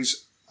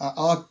distilleries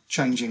are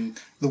changing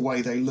the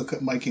way they look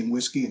at making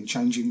whiskey and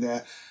changing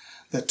their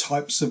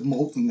types of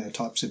malt and their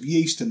types of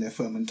yeast and their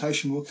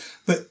fermentation.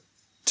 But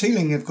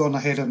Teeling have gone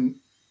ahead and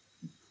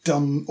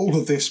done all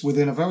of this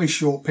within a very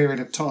short period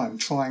of time,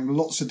 trying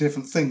lots of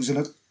different things,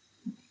 and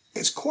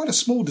it's quite a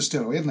small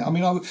distillery, isn't it? I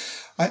mean,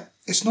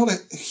 it's not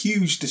a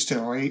huge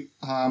distillery.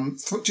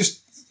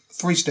 Just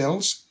 3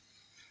 stills,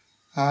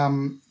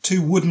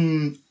 2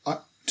 wooden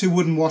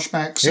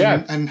washbacks,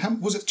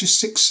 and was it just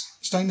 6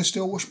 stainless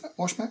steel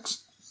washbacks?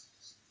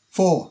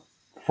 4.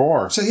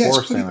 4. So it's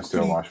 4 stainless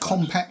steel washbacks.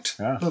 Compact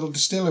little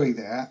distillery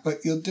there,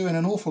 but you're doing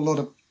an awful lot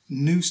of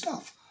new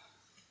stuff.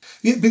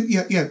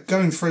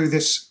 Going through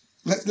this.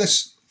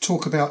 Let's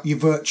talk about your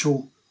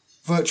virtual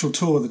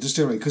tour of the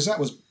distillery, because that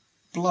was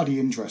bloody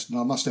interesting.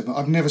 I must admit,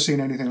 I've never seen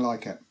anything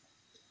like it.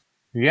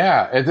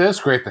 Yeah, it is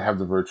great to have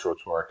the virtual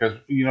tour, because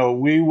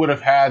we would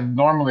have had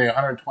normally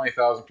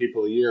 120,000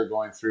 people a year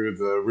going through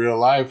the real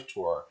live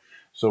tour.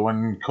 So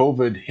when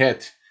COVID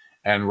hit,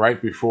 and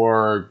right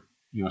before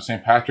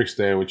St. Patrick's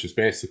Day, which is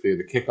basically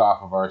the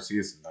kickoff of our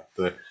season, like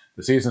the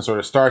season sort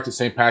of starts at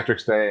St.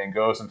 Patrick's Day and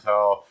goes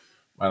until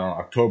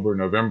October,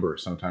 November,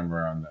 sometime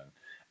around then.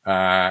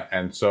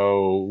 And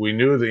so we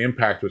knew the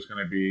impact was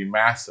going to be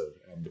massive.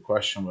 And the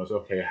question was,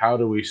 okay, how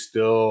do we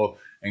still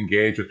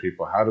engage with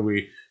people?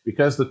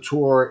 Because the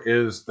tour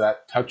is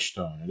that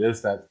touchstone. It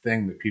is that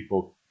thing that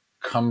people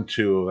come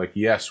to, like,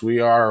 yes, we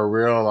are a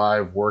real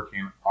live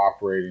working,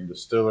 operating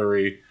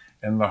distillery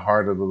in the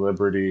heart of the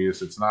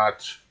Liberties. It's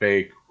not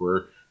fake.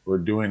 We're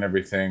doing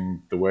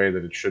everything the way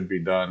that it should be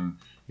done,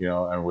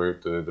 and we're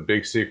the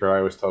big secret I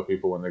always tell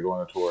people when they go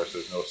on a tour is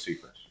there's no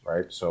secret,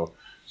 right? So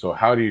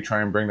how do you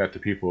try and bring that to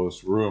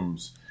people's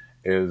rooms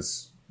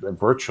is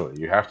virtually.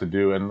 You have to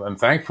do, and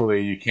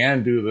thankfully you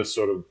can do this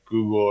sort of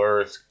Google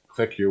Earth,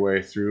 click your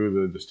way through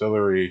the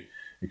distillery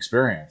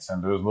experience.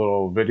 And there's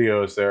little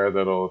videos there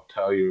that'll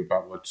tell you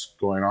about what's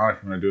going on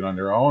if you want to do it on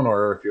your own,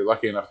 or if you're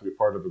lucky enough to be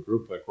part of a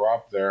group like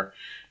Rob there,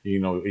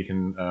 you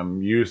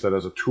can use that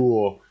as a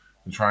tool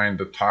to trying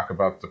to talk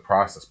about the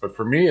process. But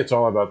for me, it's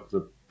all about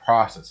the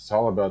process. It's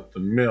all about the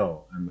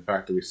mill and the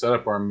fact that we set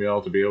up our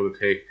mill to be able to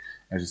take,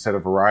 as you said, a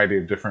variety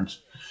of different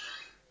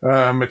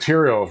raw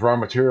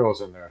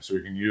materials in there. So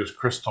we can use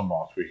crystal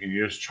malt, we can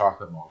use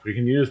chocolate malt, we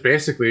can use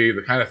basically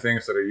the kind of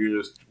things that are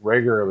used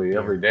regularly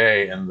every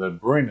day in the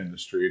brewing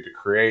industry to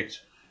create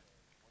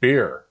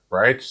beer,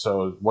 right?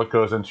 So what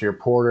goes into your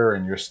porter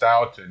and your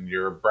stout and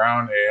your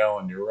brown ale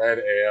and your red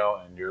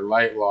ale and your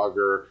light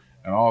lager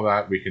and all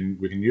that, we can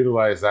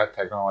utilize that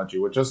technology,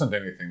 which isn't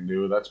anything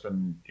new. That's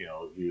been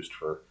used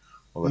for,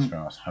 well, let's be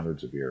honest,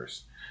 hundreds of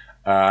years,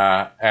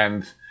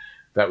 and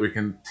that we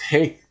can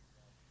take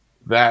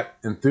that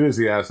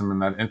enthusiasm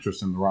and that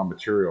interest in the raw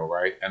material,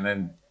 right, and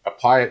then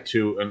apply it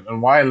to,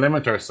 and why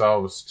limit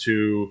ourselves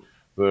to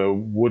the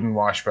wooden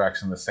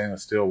washbacks and the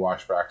stainless steel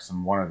washbacks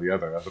and one or the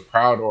other? As a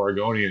proud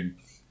Oregonian,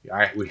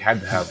 we had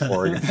to have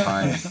Oregon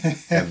pine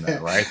in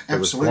there, right? There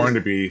was going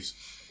to be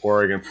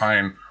Oregon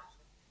pine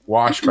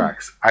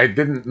washbacks. I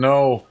didn't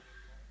know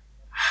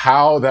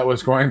how that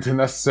was going to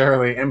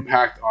necessarily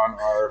impact on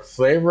our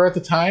flavor at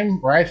the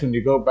time, right? When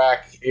you go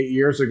back 8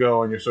 years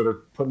ago and you're sort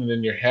of putting it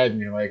in your head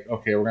and you're like,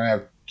 okay, we're going to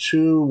have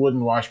 2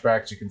 wooden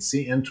washbacks. You can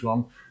see into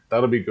them.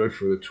 That'll be good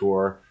for the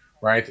tour,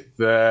 right?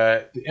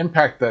 The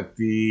impact that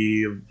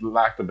the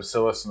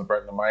lactobacillus and the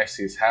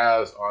Brettanomyces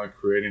has on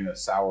creating a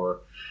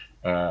sour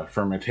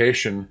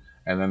fermentation,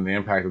 and then the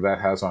impact that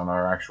has on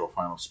our actual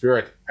final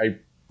spirit, I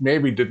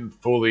maybe didn't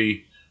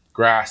fully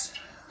grasp,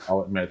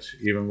 I'll admit,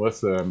 even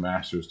with the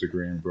master's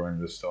degree in brewing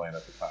and distilling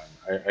at the time.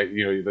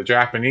 The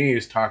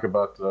Japanese talk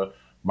about the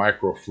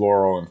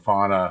microfloral and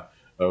fauna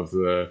of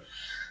the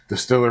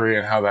distillery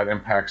and how that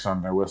impacts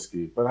on their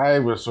whiskey. But I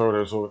was sort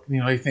of,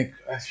 you think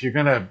if you're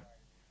going to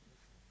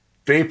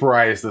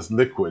vaporize this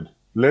liquid,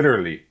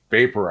 literally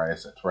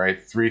vaporize it,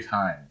 right, 3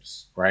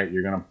 times, right?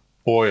 You're going to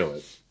boil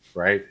it,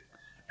 right?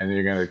 And then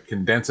you're going to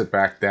condense it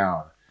back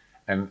down.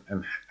 And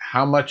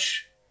how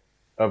much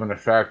of an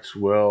effect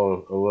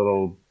will a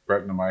little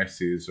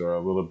Brettanomyces or a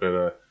little bit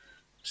of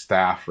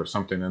staph or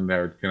something in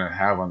there going to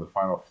have on the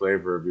final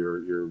flavor of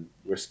your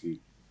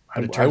whiskey?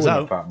 I wouldn't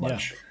have thought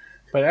much. Yeah.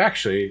 But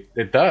actually,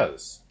 it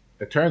does.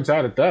 It turns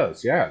out it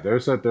does. Yeah,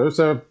 there's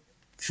a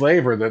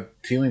flavor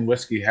that Teeling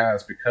whiskey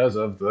has because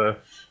of the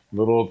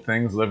little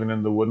things living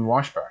in the wooden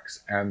washbacks.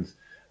 And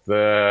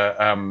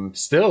the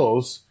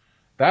stills,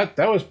 that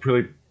was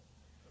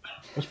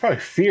probably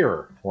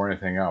fear more than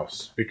anything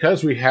else.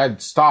 Because we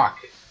had stock,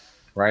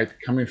 right,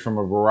 coming from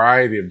a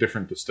variety of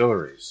different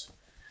distilleries.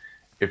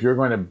 If you're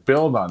going to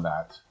build on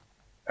that,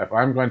 if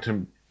I'm going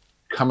to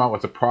come out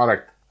with a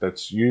product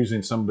that's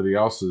using somebody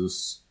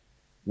else's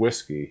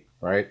whiskey,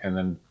 right, and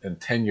then in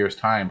 10 years'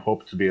 time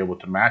hope to be able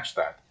to match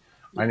that,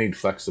 I need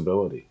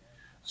flexibility.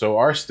 So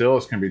our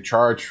stills can be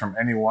charged from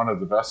any one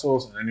of the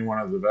vessels, and any one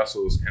of the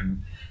vessels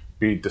can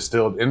be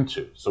distilled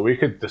into. So we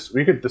could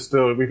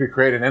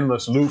create an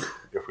endless loop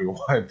if we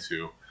wanted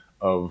to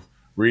of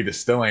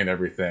redistilling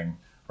everything,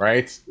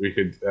 right?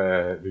 We've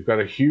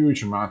got a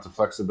huge amount of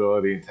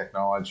flexibility and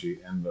technology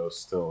in those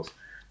stills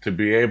to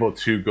be able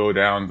to go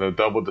down the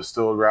double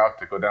distilled route,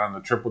 to go down the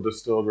triple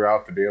distilled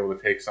route, to be able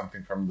to take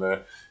something from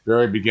the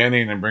very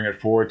beginning and bring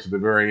it forward to the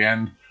very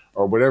end,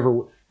 or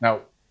whatever.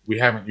 Now, we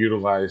haven't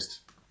utilized,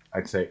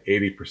 I'd say,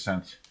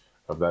 80%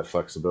 of that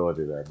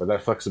flexibility there. But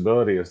that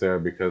flexibility is there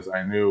because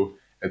I knew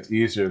it's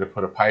easier to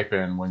put a pipe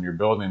in when you're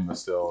building the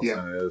stills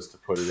than it is to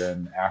put it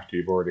in after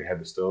you've already had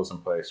the stills in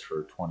place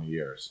for 20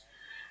 years.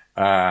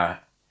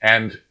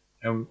 And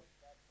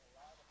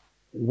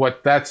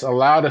what that's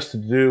allowed us to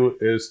do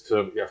is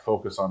to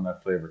focus on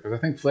that flavor, because I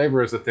think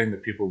flavor is the thing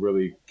that people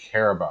really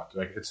care about.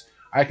 Like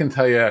I can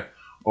tell you,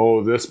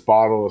 oh, this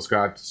bottle has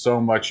got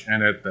so much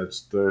in it.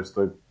 There's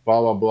the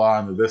blah blah blah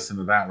and the this and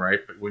the that,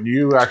 right? But when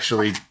you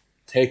actually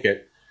take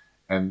it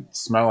and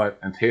smell it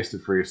and taste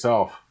it for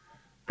yourself,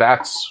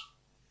 that's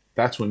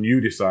when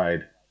you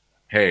decide,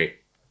 hey,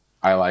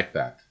 I like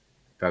that.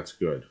 That's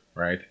good,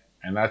 right?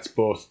 And that's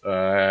both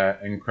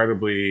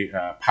incredibly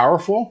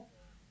powerful,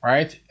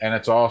 right? And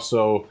it's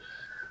also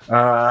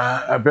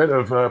a bit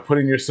of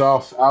putting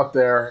yourself out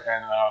there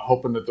and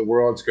hoping that the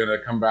world's going to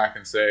come back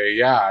and say,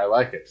 yeah, I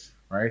like it,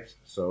 right?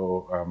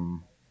 So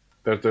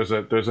there's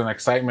an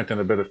excitement and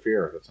a bit of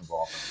fear that's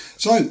involved.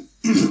 So,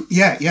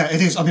 yeah,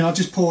 it is. I mean, I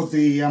just poured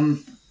the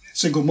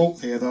single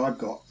malt here that I've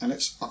got, and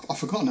I've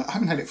forgotten it. I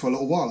haven't had it for a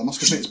little while, I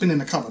must admit. It's been in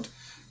the cupboard.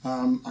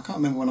 I can't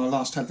remember when I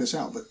last had this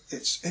out, but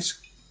it's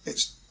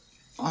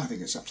I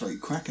think it's absolutely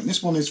cracking.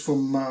 This one is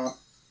from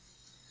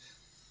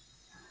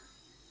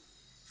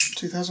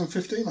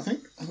 2015, I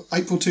think.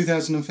 April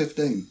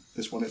 2015,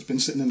 this one. It's been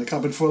sitting in the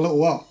cupboard for a little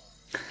while.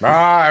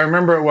 I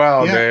remember it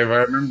well, Dave.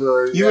 I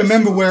remember. You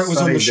remember where it was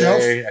on the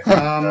shelf?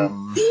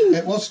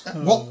 It was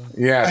what?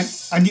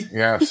 Yes,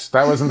 yes.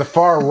 That was in the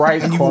far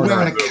right corner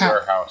of the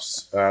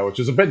warehouse, which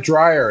is a bit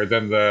drier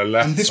than the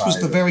left. And this was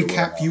the very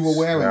cap you were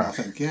wearing, I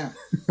think. Yeah.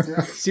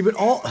 See, but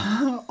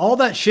all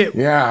that shit.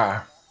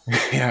 Yeah.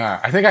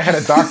 Yeah, I think I had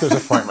a doctor's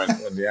appointment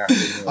in the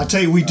afternoon. I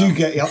tell you, we do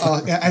get,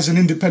 as an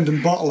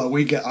independent bottler,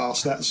 we get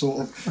asked that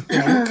sort of,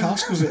 what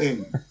cask was it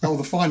in? Oh,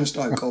 the finest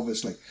oak,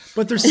 obviously.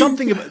 But there's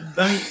something about,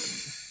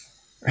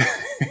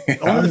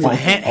 only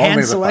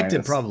hand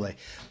selected, probably.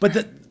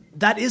 But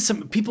that is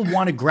some, people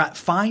want to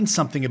find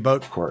something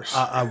about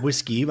a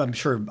whiskey, I'm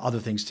sure other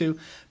things too,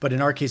 but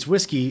in our case,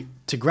 whiskey,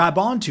 to grab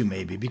onto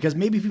maybe, because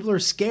maybe people are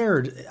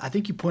scared. I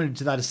think you pointed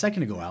to that a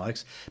second ago,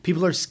 Alex.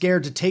 People are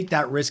scared to take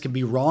that risk and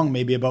be wrong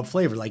maybe about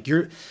flavor. Like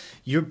you're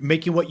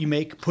making what you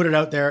make, put it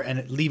out there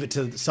and leave it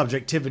to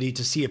subjectivity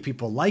to see if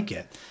people like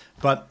it.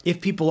 But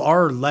if people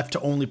are left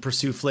to only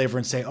pursue flavor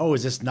and say, oh,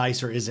 is this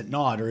nice or is it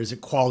not? Or is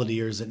it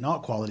quality or is it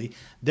not quality?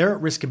 They're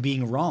at risk of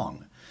being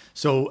wrong.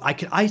 So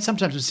I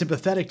sometimes am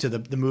sympathetic to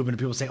the movement of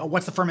people saying, oh,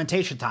 what's the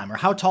fermentation time? Or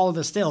how tall are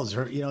the stills?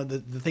 Or,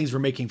 the things we're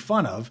making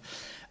fun of.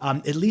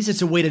 At least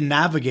it's a way to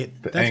navigate.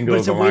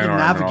 It's a way to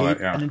navigate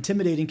an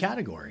intimidating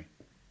category.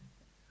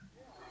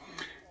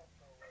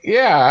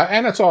 Yeah,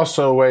 and it's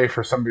also a way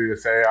for somebody to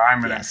say,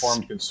 I'm an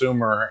informed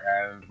consumer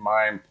and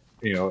my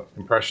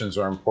impressions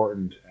are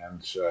important,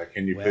 and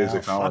can you please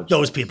acknowledge fuck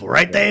those people,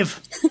 right, Dave?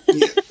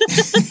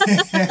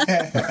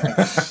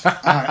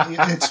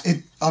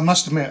 I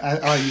must admit,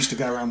 I used to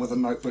go around with a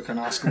notebook and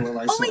ask all of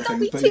those sort of things. Oh my God,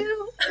 me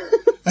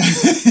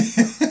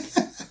too.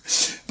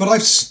 But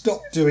I've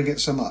stopped doing it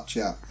so much,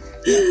 yeah.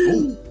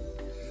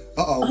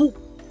 Uh-oh.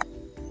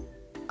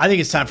 I think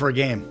it's time for a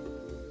game.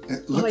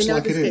 It looks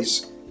like it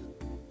is.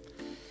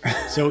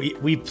 So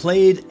we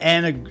played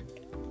Anna.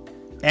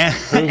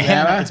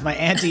 It's my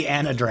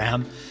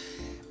anti-anagram.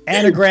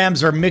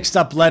 Anagrams are mixed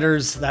up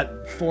letters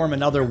that form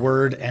another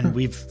word, and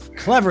we've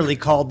cleverly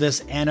called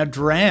this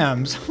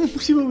anadrams.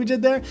 See what we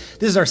did there?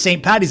 This is our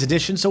St. Paddy's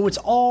edition, so it's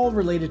all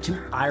related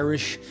to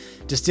Irish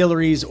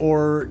distilleries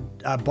or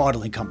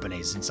bottling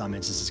companies in some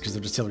instances, because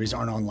their distilleries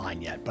aren't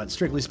online yet. But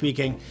strictly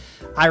speaking,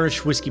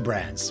 Irish whiskey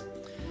brands.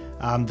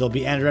 There'll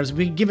be anagrams.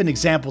 We can give an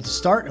example to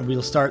start, and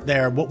we'll start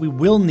there. What we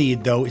will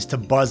need, though, is to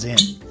buzz in.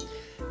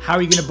 How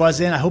are you going to buzz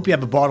in? I hope you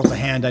have a bottle to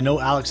hand. I know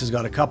Alex has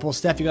got a couple.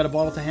 Steph, you got a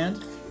bottle to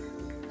hand?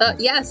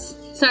 Yes.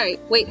 Sorry.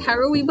 Wait, how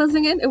are we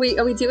buzzing in? Are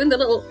we doing the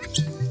little...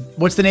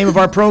 What's the name of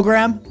our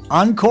program?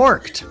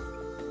 Uncorked.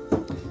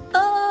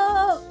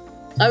 Oh!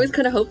 I was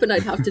kind of hoping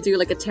I'd have to do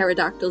like a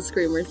pterodactyl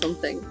scream or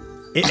something.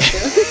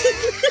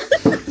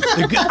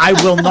 I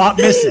will not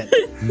miss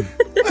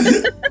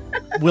it.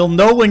 We'll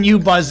know when you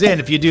buzz in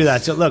if you do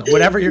that. So look,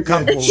 whatever you're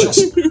comfortable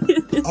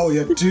with. Oh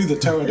yeah, do the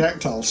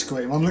pterodactyl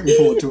scream. I'm looking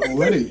forward to it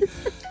already.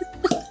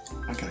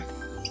 Okay.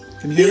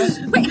 Can you hear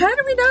that? Wait, how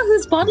do we know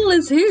whose bottle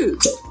is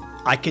whose?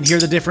 I can hear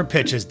the different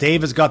pitches.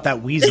 Dave has got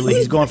that Weasley.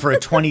 He's going for a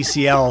 20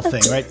 CL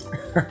thing, right?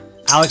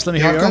 Alex, let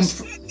me hear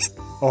yours.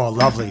 Oh,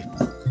 lovely.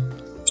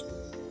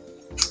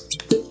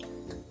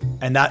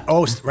 And that,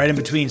 right in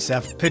between,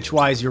 Steph.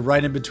 Pitch-wise, you're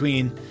right in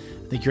between.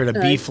 I think you're at a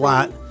B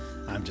flat.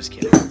 I'm just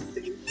kidding.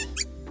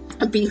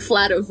 A B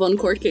flat of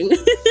uncorking.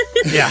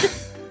 Yeah.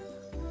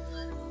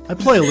 I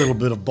play a little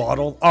bit of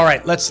bottle. All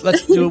right,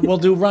 we'll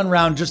do run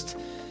round just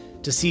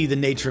to see the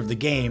nature of the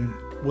game.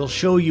 We'll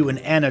show you an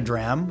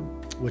anagram,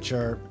 which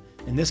are,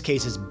 in this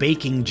case, is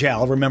baking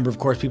gel. Remember, of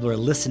course, people are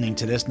listening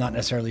to this, not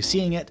necessarily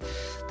seeing it.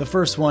 The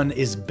first one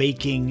is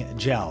baking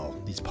gel.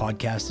 This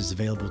podcast is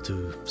available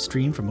to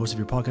stream from most of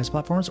your podcast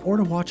platforms or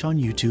to watch on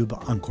YouTube,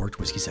 Uncorked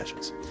Whiskey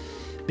Sessions.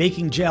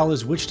 Baking gel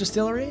is which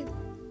distillery?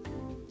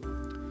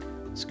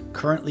 It's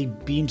currently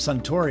Beam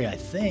Suntory, I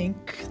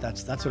think.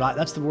 That's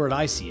the word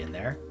I see in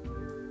there.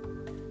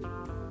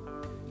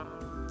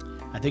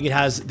 I think it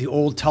has the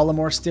old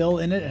Tullamore still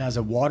in it. It has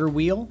a water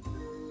wheel.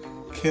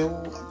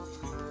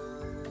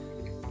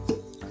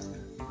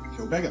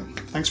 Kilbeggan.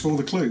 Thanks for all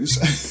the clues.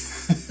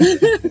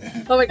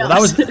 Oh my gosh.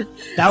 Well,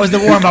 that was the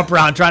warm up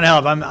round trying to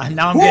help. I'm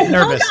getting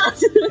nervous.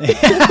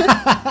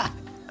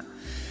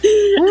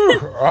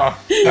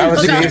 That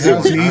was an That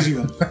was an easy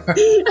one.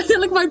 I feel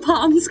like my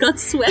palms got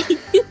sweaty.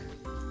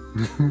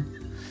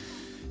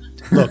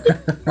 Look,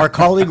 our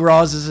colleague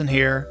Roz isn't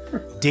here.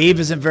 Dave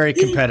isn't very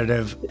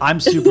competitive. I'm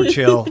super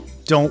chill.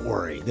 Don't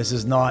worry. This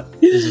is not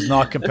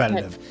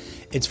competitive. Okay.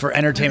 It's for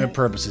entertainment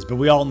purposes. But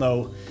we all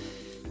know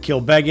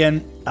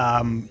Kilbeggan,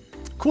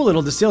 cool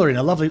little distillery and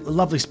a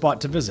lovely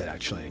spot to visit,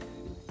 actually.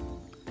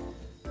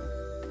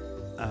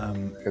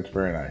 It's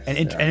very nice. An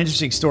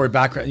interesting story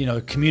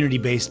background,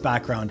 community-based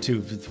background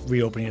too, with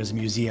reopening it as a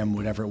museum,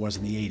 whatever it was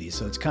in the 80s.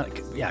 So it's kind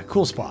of,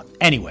 cool spot.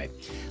 Anyway,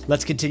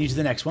 let's continue to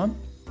the next one.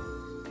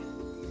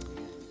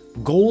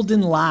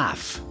 Golden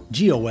Laugh,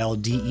 Golden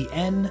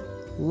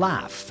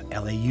Laugh,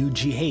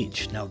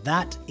 Laugh. Now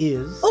that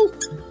is... Oh!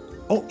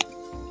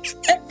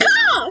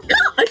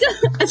 I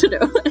don't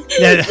know.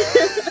 Yeah,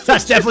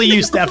 that's definitely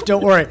you, Steph.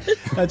 Don't worry.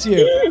 That's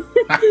you.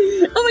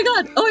 Oh my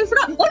god. Oh, I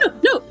forgot. Oh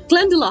no.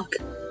 Glendalough.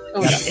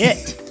 Oh, that's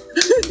it.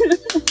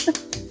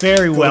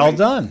 Very well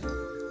done.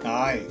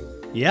 Aye.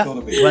 Yeah.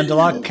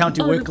 Glendalough,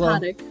 County Wicklow.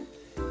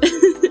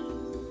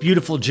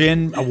 Beautiful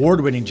gin,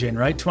 award-winning gin,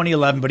 right?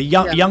 2011, but a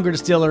younger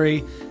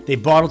distillery. They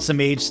bottled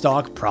some aged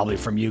stock, probably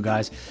from you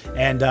guys,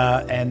 and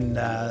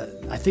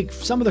I think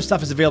some of their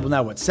stuff is available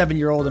now.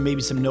 7-year-old and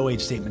maybe some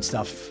no-age statement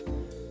stuff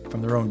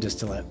from their own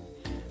distillate.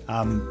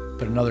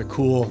 But another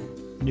cool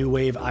new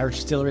wave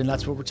Irish distillery, and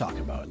that's what we're talking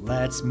about.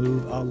 Let's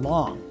move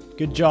along.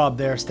 Good job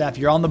there, Steph.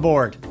 You're on the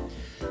board.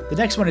 The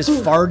next one is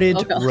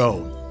Farted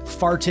Row.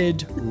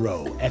 Farted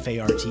Row.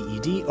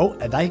 Farted. Oh,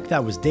 I think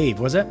that was Dave,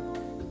 was it?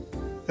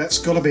 That's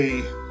got to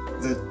be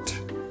the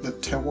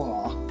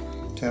terroir.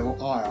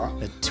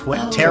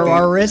 The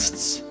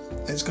terrorists?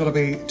 It's got to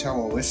be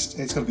terrorist.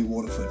 It's got to be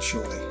Waterford,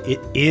 surely. It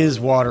is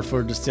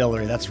Waterford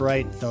Distillery. That's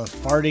right. The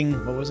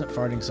farting, what was it?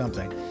 Farting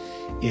something.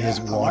 It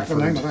is Waterford. I like the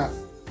name of that.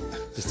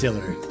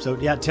 Distillery. So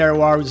yeah,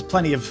 terroir. There's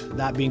plenty of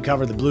that being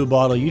covered. The blue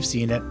bottle, you've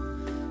seen it.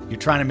 You're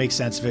trying to make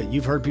sense of it.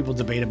 You've heard people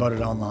debate about it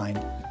online.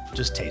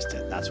 Just taste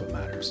it. That's what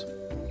matters.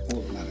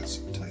 All that matters,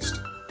 taste.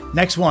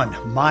 Next one,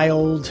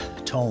 Mild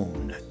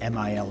Tone,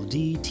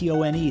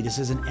 Mildtone. This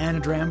is an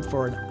anagram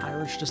for an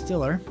Irish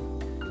distiller.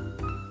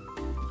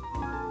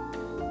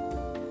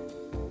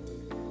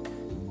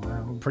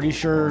 I'm pretty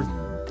sure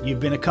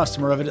you've been a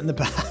customer of it in the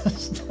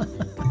past.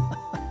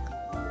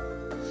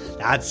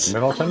 That's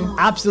Middleton?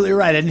 Absolutely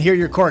right. I didn't hear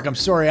your cork. I'm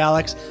sorry,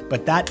 Alex,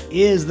 but that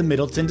is the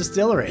Middleton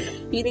Distillery.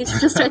 You need to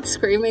just start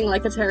screaming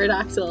like a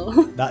pterodactyl.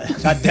 That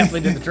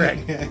definitely did the trick.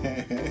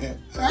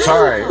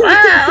 Sorry.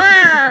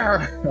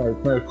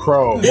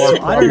 Crow.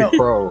 More I don't know.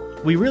 Crow.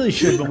 We really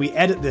should, when we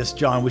edit this,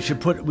 John, we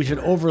should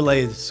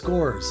overlay the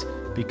scores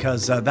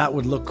because that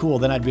would look cool.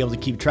 Then I'd be able to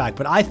keep track.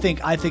 But I think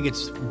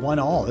it's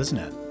 1-1, isn't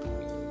it?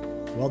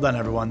 Well done,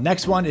 everyone.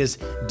 Next one is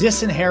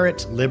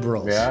Disinherit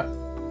Liberals. Yeah.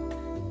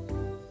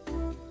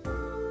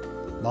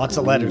 Lots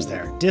of letters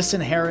there.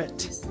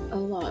 Disinherit. A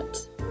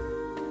lot.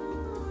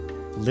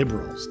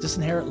 Liberals.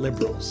 Disinherit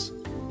Liberals.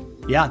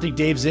 Yeah, I think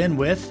Dave's in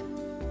with.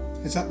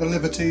 Is that the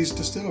Liberties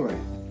Distillery?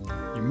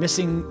 You're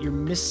missing.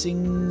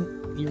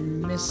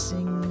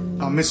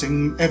 I'm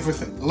missing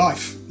everything.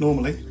 Life,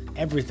 normally.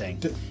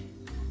 Everything.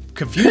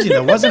 Confusing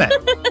though, wasn't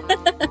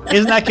it?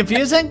 Isn't that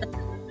confusing?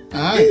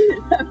 Aye.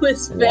 That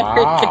was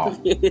very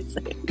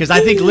confusing. Because I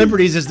think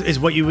Liberties is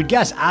what you would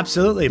guess.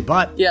 Absolutely,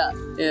 but yeah.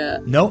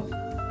 Nope.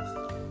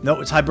 No,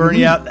 it's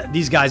Hibernia.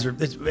 These guys are.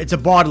 It's a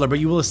bottler, but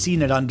you will have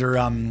seen it under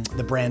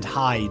the brand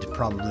Hyde,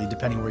 probably,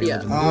 depending where you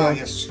live in the world.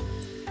 Yes.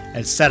 And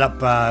it's set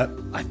up,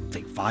 I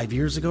think, 5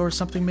 years ago or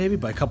something, maybe,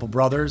 by a couple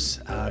brothers,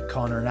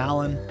 Connor and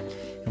Alan,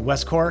 in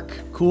West Cork.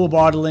 Cool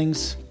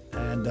bottlings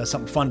and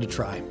something fun to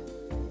try,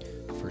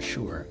 for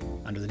sure.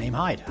 Under the name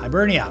Hyde.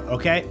 Hibernia.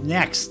 Okay,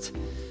 next.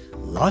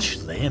 Lush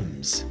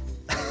Limbs.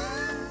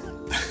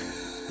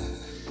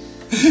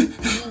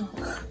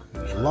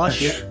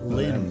 Lush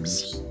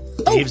Limbs.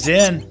 Dave's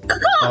in.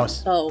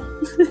 Oh.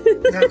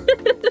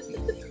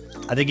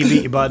 I think you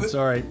beat you, bud.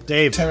 Sorry.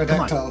 Dave, come on.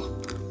 Pterodactyl.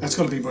 That's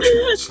got to be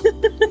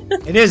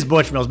Bushmills. It is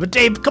Bushmills, but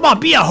Dave, come on,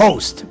 be a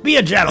host. Be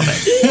a gentleman.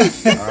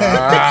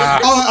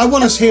 I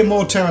want to hear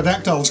more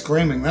pterodactyl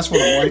screaming. That's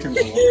what I'm waiting for.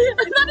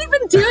 I'm not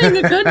even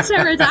doing a good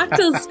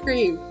pterodactyl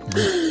scream.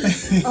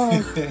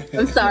 Oh,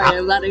 I'm sorry.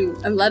 I'm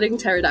letting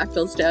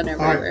pterodactyls down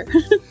everywhere.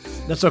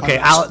 That's okay.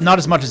 Not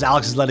as much as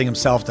Alex is letting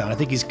himself down. I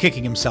think he's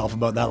kicking himself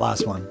about that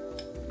last one.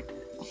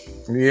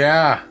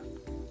 Yeah.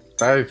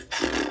 I'm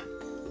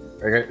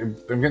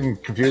getting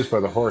confused by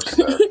the horse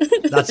there.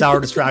 That's our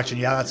distraction.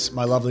 Yeah, that's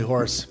my lovely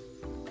horse.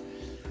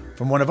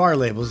 From one of our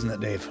labels, isn't it,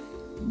 Dave?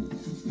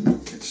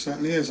 It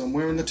certainly is. I'm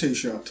wearing the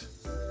t-shirt.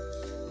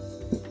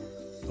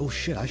 Oh,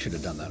 shit, I should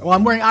have done that. Oh,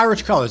 I'm wearing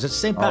Irish colors. It's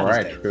St. All Patrick's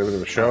right, Day. a bit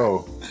of a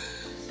show.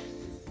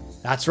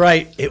 That's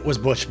right. It was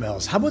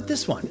Bushmills. How about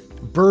this one?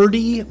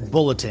 Birdie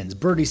Bulletins.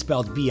 Birdie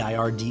spelled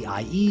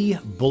Birdie.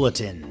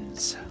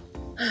 Bulletins.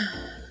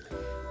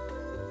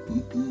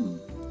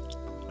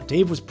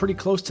 Dave was pretty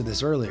close to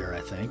this earlier,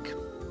 I think.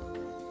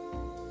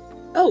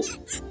 Oh.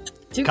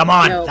 Come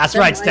on. No, That's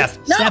never right, mind. Steph.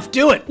 No, Steph,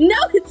 do it. No,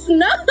 it's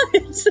not.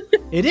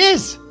 It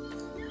is.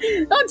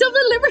 Oh,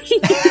 Dublin Liberty.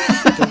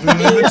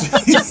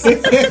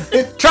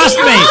 Trust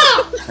me.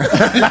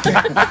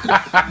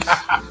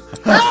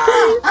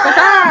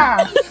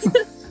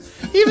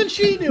 Even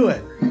she knew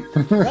it.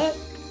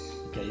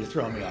 Okay, you're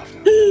throwing me off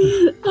now.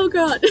 Oh,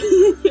 God.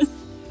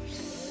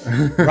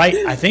 Right.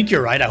 I think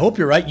you're right. I hope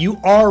you're right. You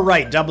are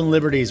right. Dublin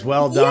Liberties.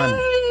 Well done.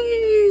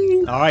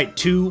 Yay! All right.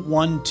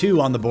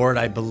 2-1-2 on the board,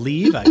 I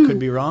believe. I could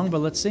be wrong, but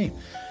let's see.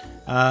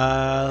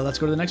 Let's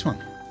go to the next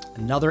one.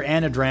 Another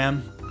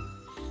anagram.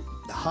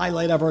 The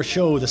highlight of our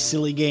show, the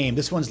silly game.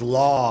 This one's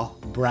Law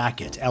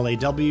Bracket.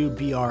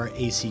 Lawbracket.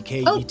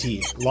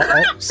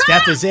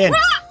 Steph is in.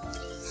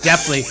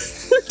 Definitely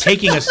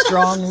taking a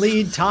strong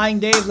lead, tying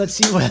Dave. Let's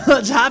see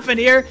what's happened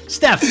here.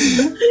 Steph.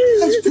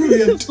 That's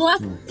brilliant.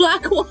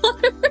 Blackwater.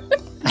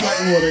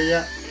 Blackwater,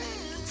 yeah.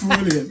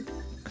 Brilliant.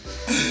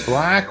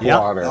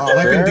 Blackwater. Oh,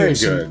 Very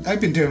good. They've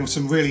been doing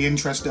some really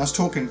interesting. I was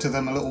talking to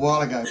them a little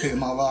while ago, Peter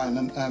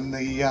Mulryan, and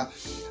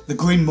the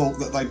green malt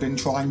that they've been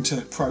trying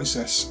to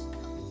process.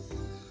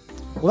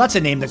 Well, that's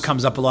a name that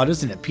comes up a lot,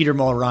 isn't it? Peter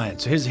Mulryan.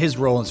 So his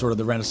role in sort of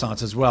the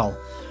Renaissance as well.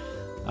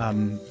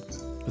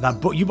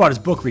 That book, you bought his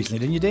book recently,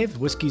 didn't you, Dave?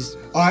 Whiskey's.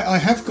 I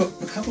have got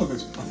a couple of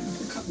his.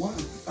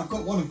 I've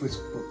got one of his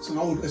books.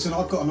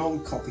 I've got an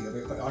old copy of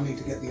it, but I need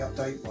to get the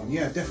update one.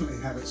 Yeah, definitely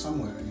have it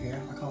somewhere in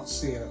here. I can't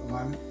see it at the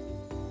moment.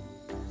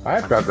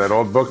 I've got that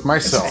old book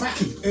myself.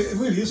 It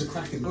really is a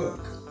cracking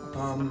book.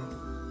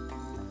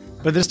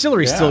 But the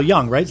distillery's still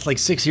young, right? It's like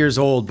 6 years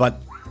old,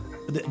 but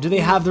do they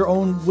have their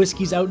own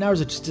whiskeys out now, or is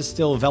it just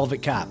still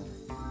Velvet Cap?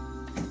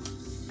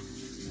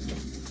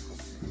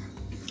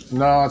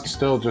 No, it's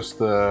still just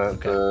the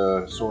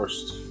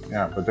sourced.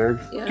 Yeah, but they're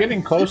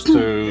getting close to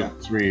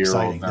 3-year-old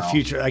Exciting. now. The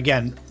future,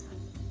 again.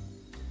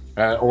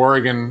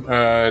 Oregon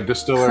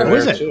distiller Oh,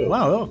 is there it? too.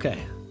 Wow, okay.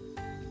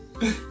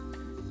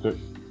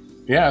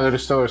 Yeah, they're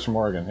distillers from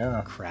Oregon.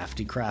 Yeah,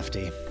 Crafty.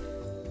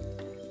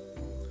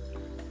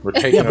 we're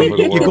taking over the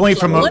world. You're going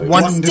from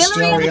One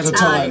distillery at a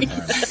time.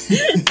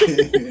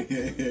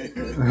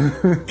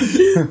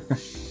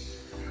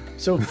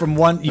 So from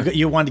one,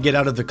 you wanted to get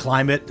out of the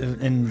climate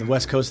in the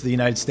west coast of the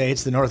United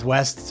States, the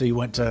Northwest, so you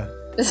went to...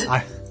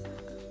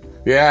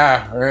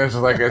 Yeah,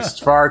 it's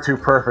far too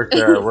perfect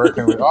there. Where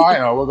can we? Oh, I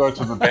know. We'll go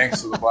to the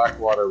banks of the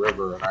Blackwater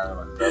River in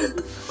Ireland. That'll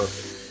be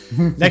perfect.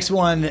 Next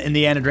one in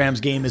the anagrams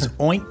game is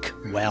oink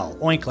well.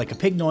 Oink like a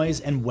pig noise,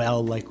 and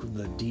well like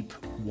the deep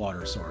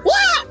water source.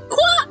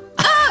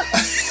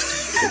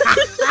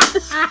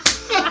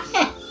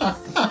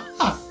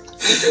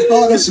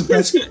 Oh, that's the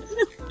best.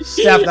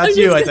 Steph, that's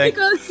you, I think.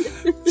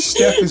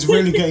 Steph is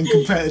really getting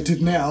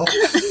competitive now.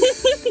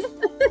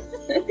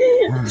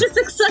 Just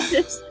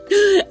excited.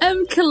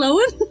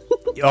 Killoan.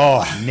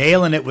 Oh,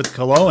 nailing it with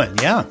Killoan,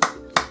 yeah.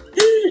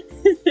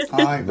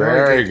 Hi,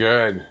 Very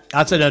good.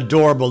 That's an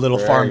adorable little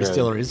farm good.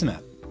 distillery, isn't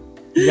it?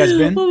 You guys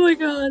been? Oh my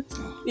god.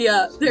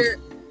 Yeah, they're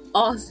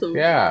awesome.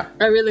 Yeah.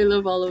 I really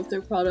love all of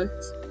their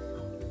products.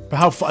 But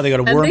how far? They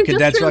got a And worm they've just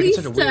condenser. I get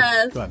such a released,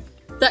 weird. Go ahead.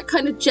 that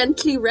kind of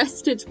gently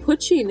rested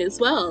poaching as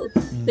well.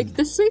 Like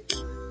this week,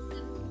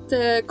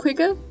 the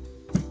Quigga.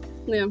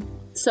 Yeah.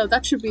 So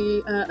that should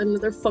be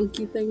another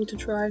funky thing to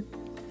try.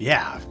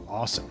 Yeah,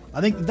 awesome.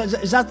 I think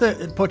is that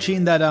the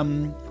poaching that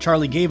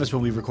Charlie gave us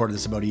when we recorded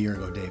this about a year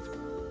ago, Dave.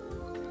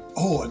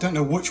 Oh, I don't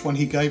know which one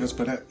he gave us,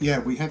 but he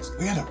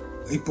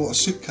brought a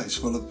suitcase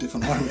full of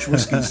different Irish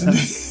whiskies, didn't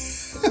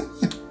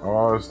he?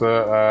 Oh, it was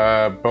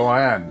the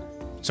Boan.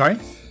 Sorry?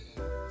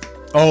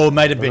 Oh, it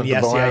might have been. Was it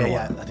Yes, the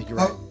yeah. Boan I think you're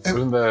right. Oh,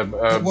 Wasn't the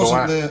it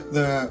wasn't Boan?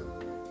 the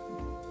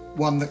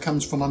one that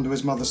comes from under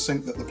his mother's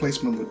sink that the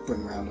policeman would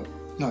bring round.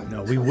 No.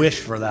 No, we wish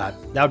for that.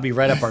 That would be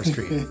right up our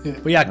street.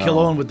 But yeah,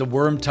 Killowen with the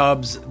worm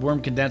tubs,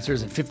 worm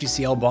condensers, and 50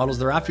 cl bottles.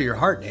 They're after your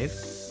heart, Dave.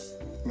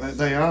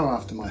 They are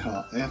after my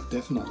heart. Yeah,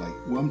 definitely.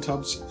 Worm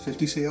tubs,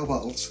 50 cl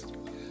bottles.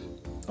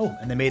 Oh,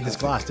 and they made this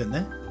glass, didn't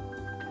they?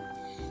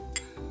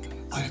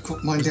 I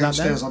got mine Isn't that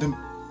downstairs. them?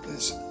 I didn't.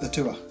 It's the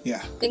tour.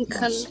 Yeah.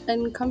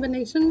 In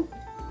combination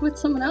with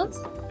someone else?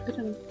 I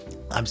don't know.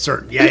 I'm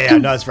certain. Yeah.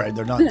 No, that's right.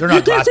 They're not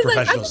glass It's like,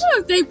 I professionals. don't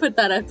know if they put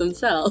that out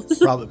themselves.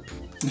 Probably.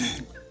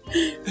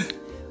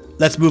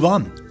 Let's move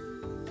on.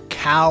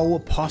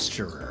 Cow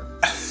posturer.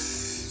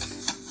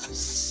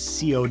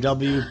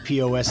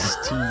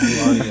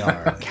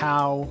 COWPOSTURER.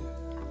 Cow.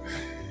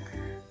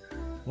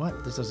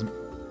 What? This doesn't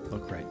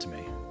look right to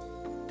me.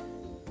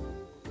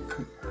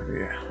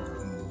 Yeah.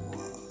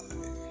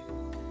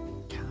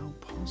 Cow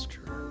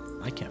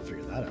posturer. I can't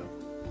figure that out.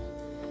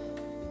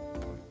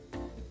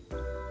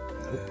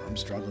 Nope, I'm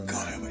struggling.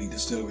 God, how many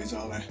distilleries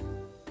are there?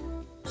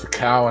 It's the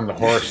cow and the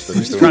horse. That's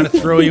Just trying to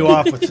throw you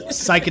off with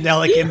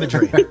psychedelic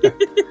imagery.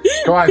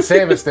 Come on,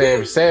 save us,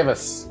 Dave. Save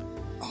us.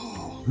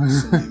 Oh,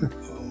 same.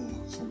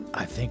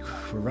 I think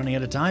we're running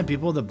out of time,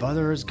 people. The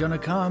butter is gonna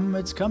come.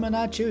 It's coming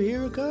at you.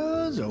 Here it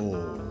goes.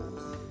 Oh.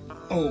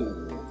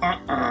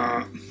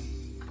 Oh,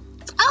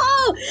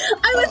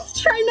 I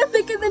was trying to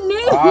think of the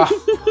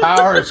name.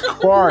 Howard's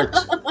Quart.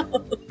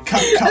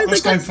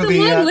 Let's go what's for the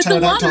one the with the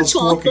pterodactyl waterfall?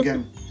 squawk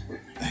again.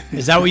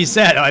 Is that what you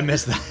said? Oh, I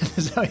missed that.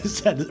 Is that what you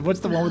said? What's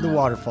the one with the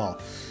waterfall?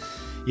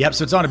 Yep,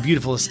 so it's on a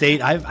beautiful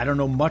estate. I don't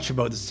know much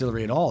about the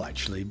distillery at all,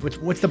 actually.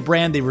 What's the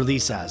brand they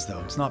release as,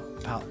 though? It's not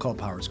called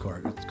Powers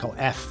Court. It's called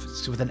F.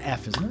 It's with an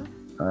F, isn't it?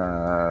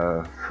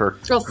 Oh,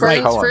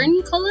 Cullen.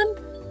 Fern Cullen?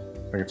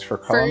 I think it's for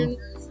Cullen.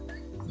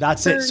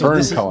 That's it. So Fern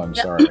this, Cullen,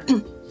 Yep. sorry.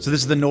 so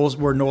this is the Noel,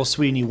 where Noel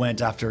Sweeney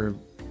went after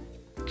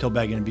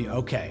Kilbeggan and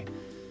okay.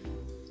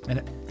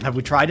 And have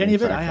we tried any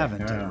of it? I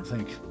haven't. I don't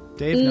think.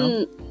 Dave,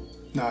 no.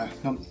 No,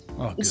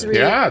 Oh, It's good.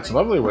 really Yeah, it's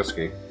lovely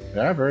whiskey.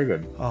 Yeah, very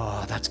good.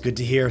 Oh, that's good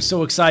to hear.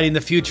 So exciting.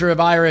 The future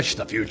of Irish.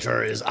 The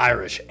future is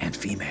Irish and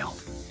female.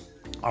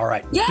 All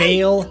right. Yay!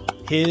 Bail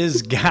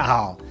his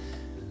gal.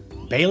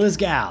 Bail his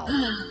gal.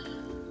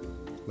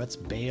 Let's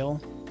bail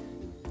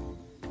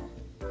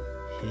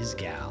his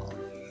gal.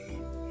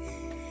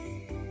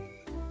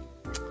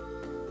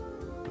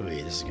 Ooh,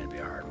 this is going to be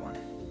a hard one.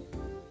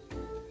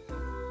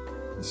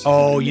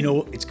 Oh, you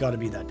know, it's got to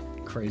be that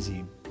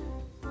crazy.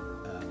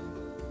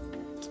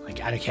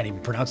 I can't even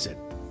pronounce it.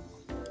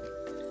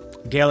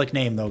 Gaelic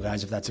name, though,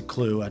 guys. If that's a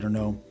clue, I don't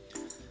know.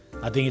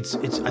 I think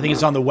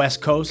it's on the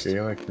West Coast.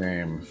 Gaelic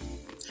name.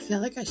 I feel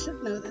like I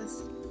should know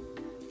this.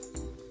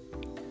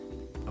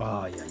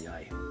 Oh, yeah.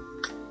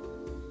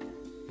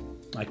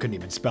 I couldn't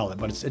even spell it,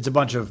 but it's a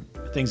bunch of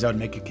things that would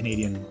make a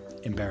Canadian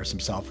embarrass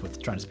himself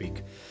with trying to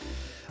speak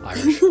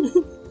Irish.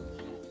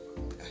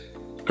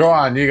 Go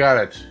on, you got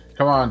it.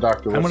 Come on,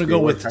 Dr. Whiskey. I'm going to go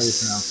with How do you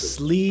pronounce it?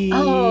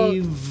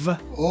 sleeve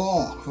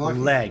crikey.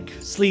 leg.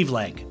 Sleeve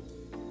leg.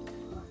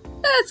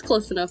 That's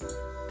close enough.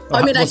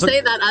 I mean, I what's it-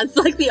 say that as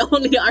like the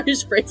only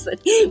Irish person.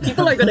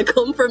 People are going to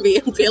come for me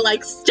and be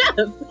like, Steph.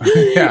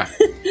 Yeah.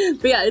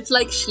 But yeah, it's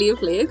like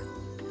Schlievlig.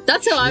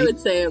 That's how I would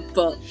say it,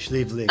 but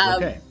Sleeve leg.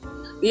 Okay.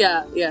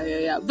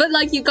 yeah. But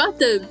like you got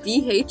the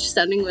BH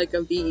sounding like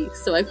a V,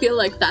 so I feel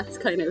like that's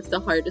kind of the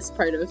hardest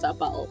part of that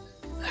battle.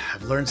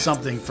 I've learned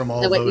something from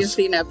all And what you those.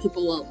 see now,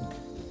 people will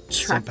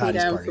track me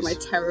Patty's down parties. for my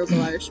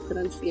terrible Irish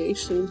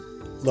pronunciation.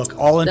 Look,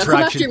 all They'll come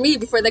after interaction. me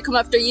before they come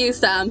after you,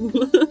 Sam.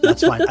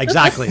 That's fine.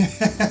 Exactly.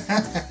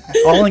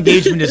 All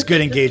engagement is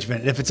good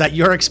engagement. If it's at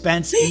your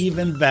expense,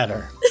 even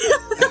better.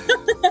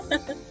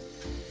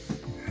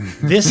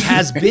 This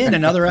has been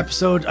another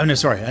episode. Oh, no,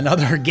 sorry.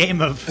 Another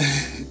game of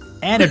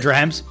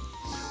anagrams.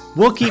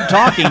 We'll keep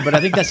talking, but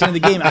I think that's the end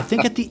of the game. I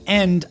think at the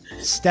end,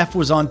 Steph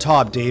was on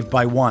top, Dave,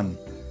 by 1.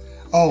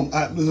 Oh,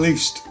 at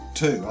least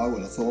 2, I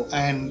would have thought,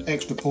 and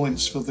extra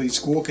points for the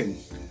squawking.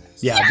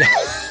 Yeah.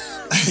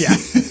 Yeah.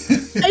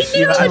 I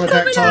knew it would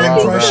come in Pterodactyl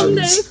handy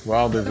impressions. someday.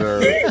 Well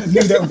deserved.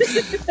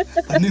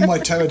 I knew my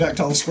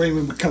pterodactyl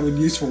screaming would come in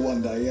useful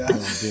one day. Yeah.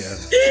 Oh,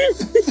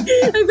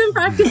 dear. I've been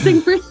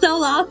practicing for so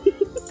long.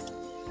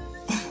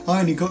 I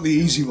only got the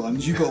easy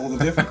ones. You got all the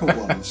difficult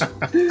ones.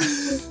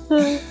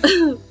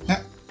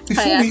 Now,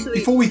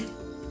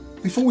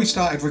 before we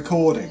started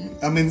recording,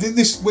 I mean,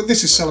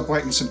 this is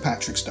celebrating St.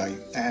 Patrick's Day,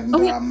 and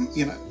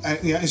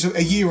it's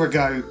a year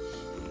ago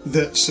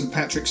that St.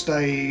 Patrick's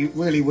Day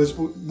really was.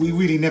 We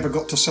really never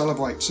got to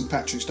celebrate St.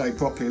 Patrick's Day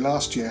properly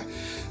last year,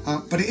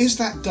 but it is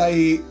that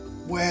day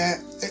where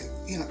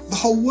the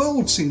whole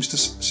world seems to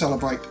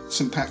celebrate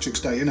St. Patrick's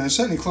Day.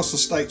 Certainly across the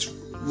states,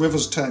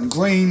 rivers turn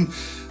green.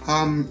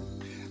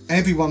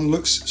 Everyone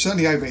looks,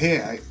 certainly over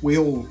here, we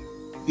all,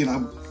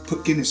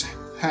 put Guinness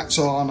hats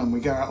on and we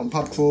go out on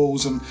pub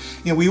crawls and,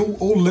 we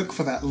all look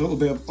for that little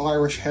bit of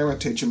Irish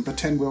heritage and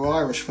pretend we're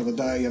Irish for the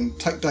day and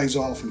take days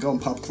off and go on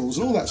pub crawls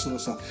and all that sort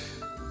of stuff.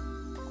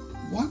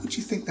 Why would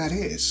you think that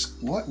is?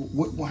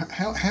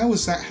 How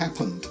has that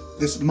happened?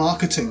 This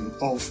marketing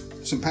of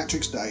St.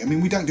 Patrick's Day. I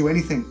mean, we don't do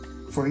anything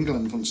for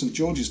England on St.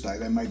 George's Day.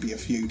 There may be a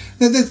few.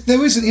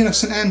 There isn't,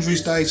 St.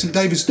 Andrew's Day, St.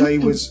 David's Day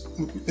was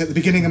at the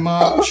beginning of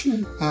March.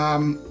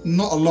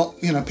 Not a lot,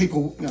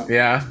 people,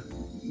 Yeah.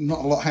 not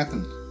a lot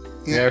happened.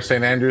 Yeah,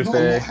 St. Andrew's not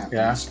Day. a lot happens,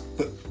 Yeah.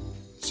 but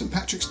St.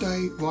 Patrick's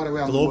Day right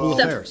around the Global world.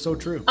 affair. So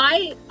true.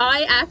 I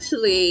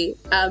actually,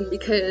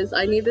 because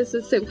I knew this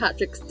was St.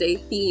 Patrick's Day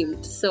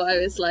themed, so I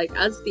was like,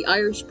 as the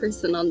Irish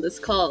person on this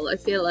call, I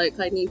feel like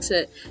I need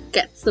to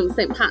get some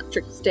St.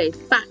 Patrick's Day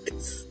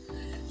facts.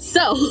 So,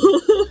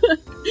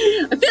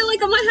 I feel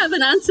like I might have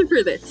an answer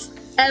for this.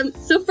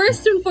 So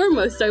first and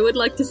foremost, I would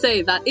like to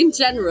say that in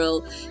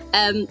general,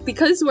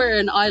 because we're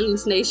an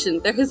island nation,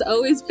 there has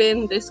always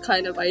been this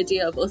kind of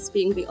idea of us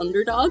being the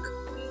underdog,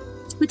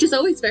 which is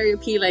always very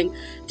appealing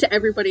to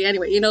everybody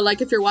anyway.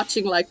 Like if you're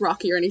watching like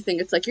Rocky or anything,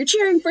 it's like you're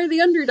cheering for the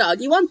underdog.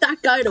 You want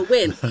that guy to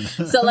win.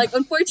 So like,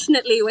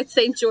 unfortunately with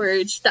St.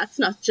 George,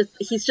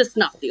 he's just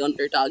not the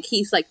underdog.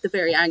 He's like the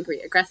very angry,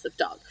 aggressive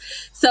dog.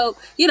 So,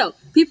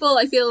 people,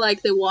 I feel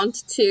like they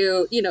want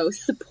to,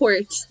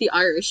 support the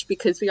Irish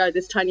because we are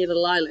this tiny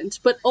little island.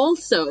 But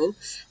also,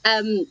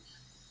 even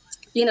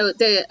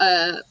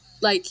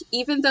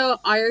though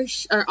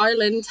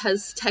Ireland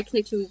has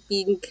technically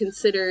been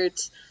considered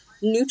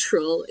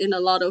neutral in a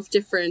lot of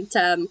different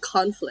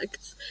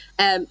conflicts,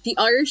 the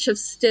Irish have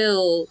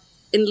still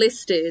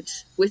enlisted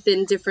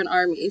within different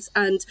armies,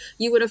 and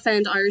you would have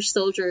found Irish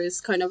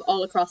soldiers kind of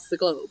all across the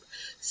globe.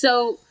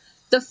 So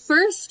the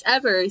first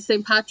ever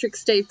St.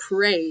 Patrick's Day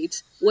parade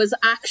was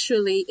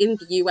actually in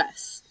the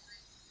US.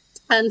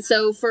 And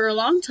so for a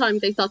long time,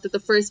 they thought that the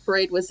first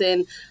parade was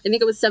in, I think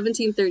it was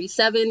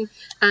 1737,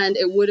 and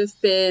it would have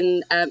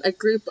been a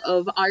group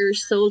of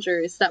Irish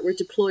soldiers that were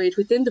deployed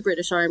within the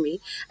British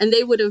Army, and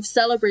they would have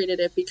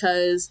celebrated it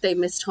because they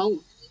missed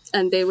home.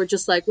 And they were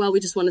just like, well, we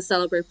just want to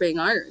celebrate being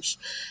Irish.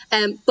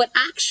 But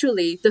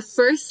actually, the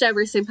first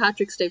ever St.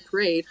 Patrick's Day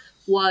parade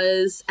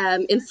was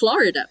in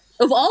Florida.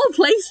 Of all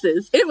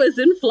places, it was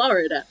in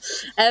Florida.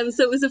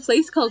 So it was a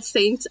place called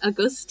St.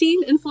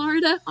 Augustine in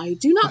Florida. I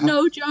do not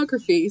know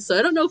geography, so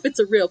I don't know if it's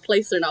a real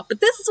place or not. But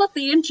this is what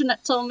the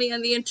internet told me,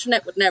 and the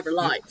internet would never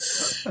lie.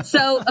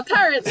 So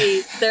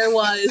apparently there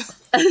was...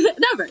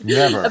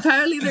 Never.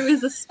 Apparently there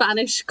was a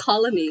Spanish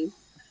colony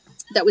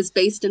that was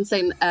based in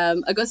St.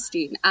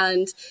 Augustine,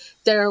 and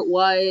there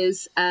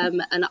was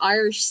an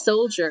Irish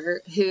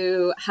soldier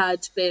who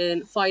had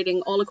been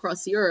fighting all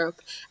across Europe,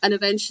 and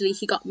eventually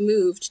he got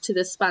moved to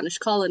the Spanish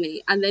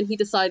colony, and then he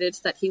decided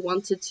that he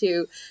wanted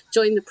to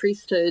join the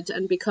priesthood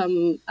and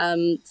become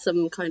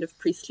some kind of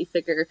priestly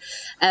figure.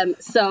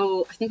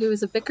 So I think he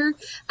was a vicar,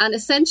 and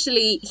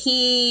essentially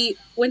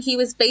when he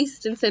was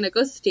based in St.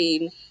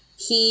 Augustine,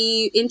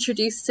 he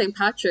introduced St.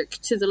 Patrick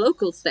to the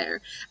locals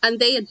there, and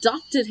they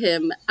adopted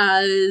him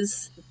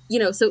as,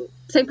 so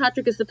St.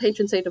 Patrick is the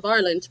patron saint of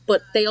Ireland,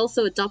 but they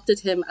also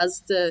adopted him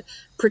as the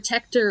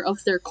protector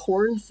of their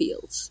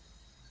cornfields.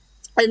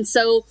 And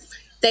so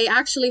they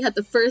actually had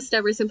the first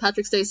ever St.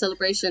 Patrick's Day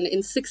celebration in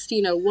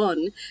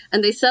 1601,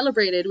 and they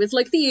celebrated with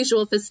like the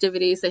usual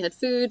festivities. They had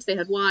food, they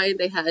had wine,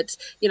 they had,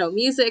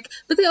 music,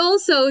 but they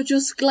also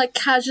just like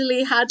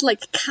casually had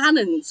like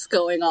cannons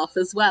going off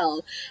as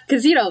well.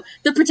 Because,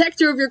 the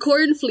protector of your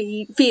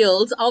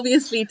cornfields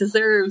obviously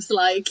deserves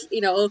like,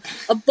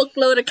 a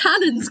bookload of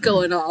cannons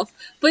going off.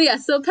 But yeah,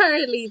 so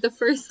apparently the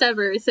first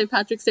ever St.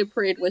 Patrick's Day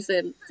parade was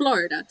in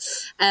Florida.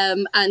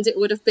 And it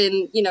would have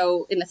been,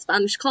 in a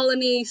Spanish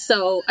colony.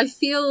 So I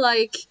feel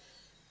like,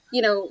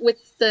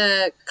 with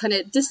the kind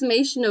of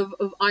decimation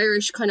of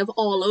Irish kind of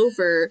all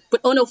over,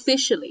 but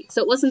unofficially.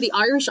 So it wasn't the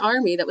Irish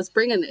army that was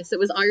bringing this. It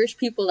was Irish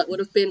people that would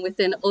have been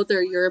within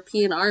other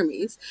European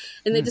armies.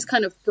 And they just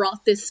kind of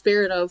brought this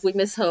spirit of we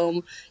miss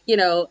home,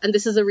 and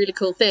this is a really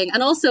cool thing.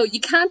 And also you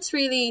can't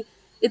really,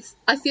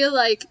 I feel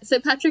like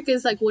St. Patrick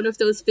is like one of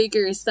those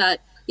figures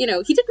that, he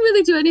didn't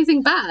really do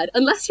anything bad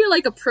unless you're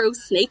like a pro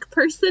snake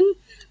person.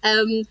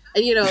 And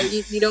you don't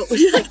like,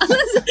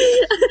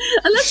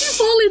 unless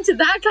you fall into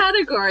that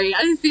category,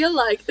 I feel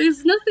like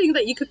there's nothing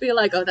that you could be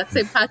like, oh, that's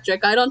St.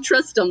 Patrick, I don't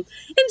trust him.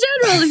 In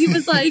general, he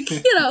was like,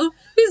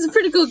 he's a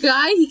pretty good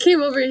guy. He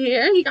came over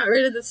here, he got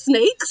rid of the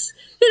snakes,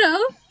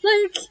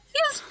 like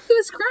he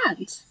was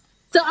grand.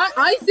 So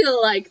I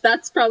feel like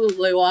that's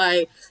probably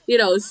why,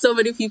 so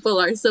many people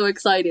are so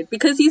excited,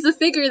 because he's a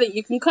figure that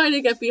you can kind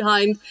of get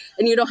behind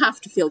and you don't have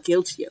to feel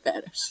guilty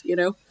about it,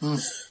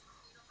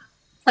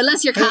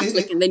 Unless you're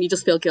Catholic, and then you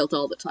just feel guilt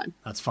all the time.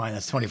 That's fine.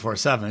 That's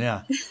 24/7,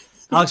 yeah.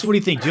 Alex, what do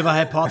you think? Do you have a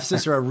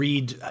hypothesis or a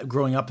read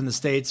growing up in the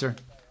States? Or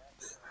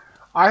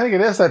I think it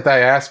is that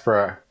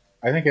diaspora.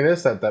 I think it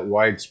is that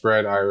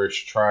widespread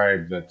Irish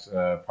tribe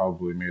that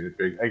probably made it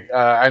big.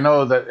 I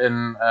know that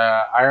in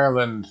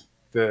Ireland,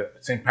 the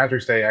St.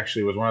 Patrick's Day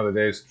actually was one of the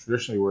days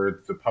traditionally where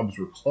the pubs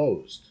were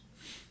closed.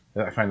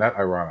 And I find that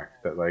ironic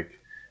that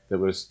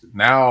was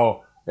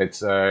now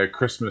it's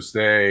Christmas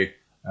Day.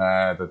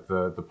 That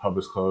the pub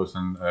is closed,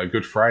 and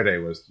Good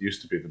Friday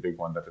used to be the big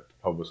one that the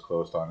pub was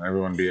closed on. And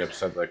everyone would be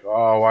upset, like,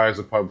 oh, why is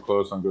the pub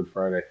closed on Good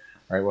Friday?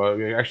 right?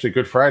 Well, actually,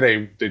 Good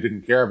Friday they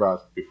didn't care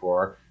about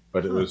before,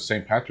 but it was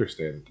St. Patrick's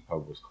Day that the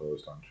pub was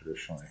closed on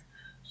traditionally.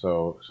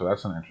 So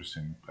that's an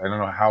interesting. I don't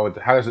know how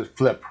does it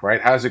flip,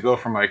 right? How does it go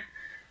from like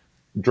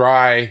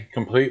dry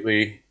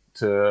completely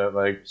to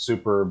like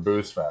super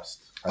booze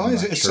fest?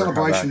 Is it a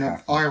celebration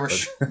of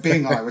Irish,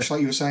 being Irish,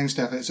 like you were saying,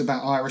 Steph? It's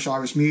about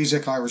Irish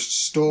music, Irish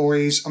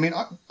stories. I mean,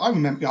 I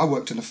remember I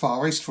worked in the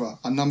Far East for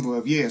a number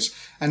of years,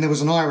 and there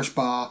was an Irish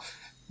bar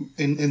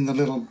in the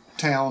little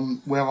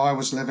town where I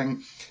was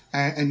living.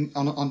 And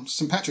on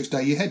St. Patrick's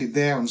Day, you headed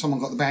there, and someone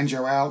got the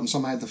banjo out, and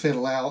someone had the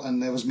fiddle out,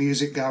 and there was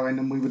music going,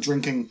 and we were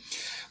drinking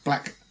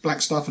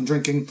black stuff and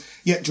drinking.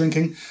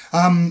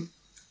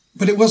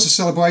 But it was a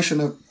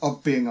celebration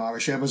of being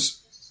Irish. There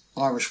was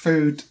Irish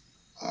food,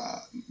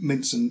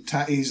 mince and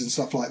tatties and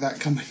stuff like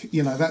that,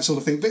 that sort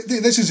of thing. But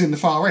this is in the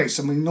Far East.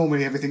 I mean,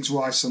 normally everything's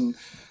rice and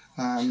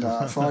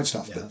fried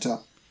stuff. Yeah.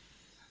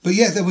 But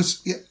yeah, there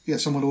was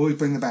someone would always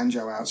bring the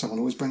banjo out, someone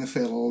would always bring a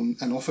fiddle,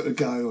 and off it would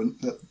go, and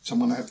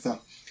someone would have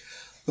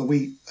the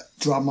wheat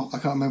drum. I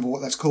can't remember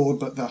what that's called,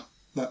 but the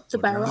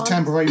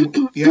tambourine.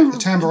 Yeah, the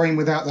tambourine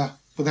without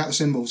the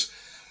cymbals,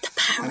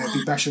 and it'd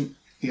be bashing.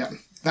 Yeah,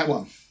 that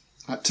one.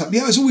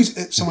 It was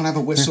always someone have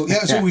a whistle. Yeah,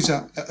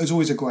 it was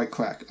always a great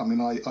crack. I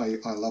mean,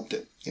 I loved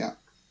it. Yeah,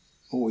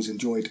 always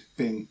enjoyed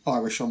being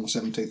Irish on the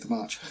 17th of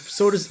March.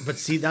 But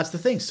see, that's the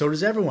thing. So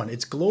does everyone.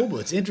 It's global.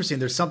 It's interesting.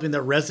 There's something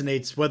that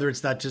resonates. Whether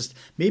it's that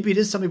maybe it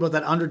is something about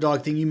that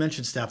underdog thing you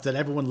mentioned, Steph. That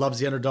everyone loves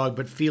the underdog,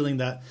 but feeling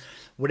that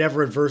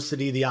whatever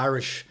adversity the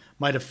Irish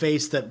might have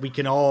faced, that we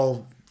can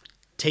all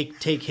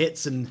take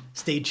hits and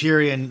stay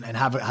cheery and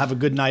have a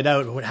good night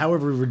out,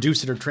 however we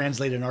reduce it or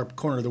translate it in our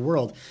corner of the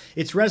world.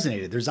 It's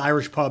resonated. There's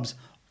Irish pubs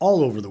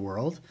all over the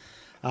world.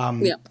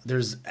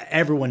 There's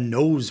everyone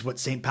knows what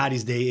St.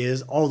 Paddy's Day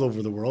is all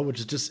over the world, which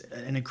is just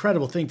an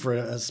incredible thing for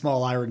a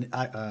small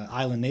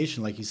island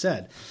nation, like you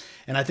said.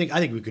 And I think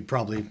we could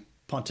probably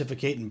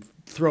pontificate and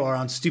throw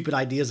around stupid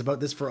ideas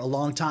about this for a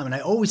long time. And I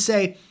always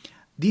say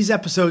these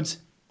episodes.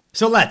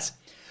 So let's.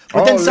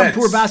 But then some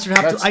poor bastard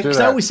have to. Because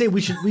I always say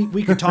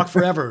we could talk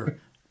forever,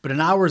 but an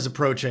hour is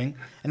approaching,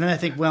 and then I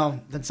think, well,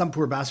 then some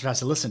poor bastard has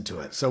to listen to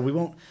it, so we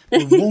won't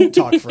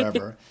talk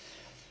forever.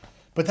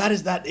 But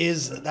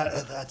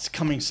that's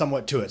coming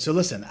somewhat to it. So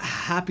listen,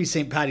 happy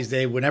St. Paddy's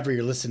Day whenever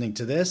you're listening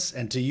to this,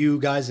 and to you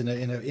guys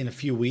in a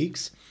few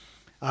weeks.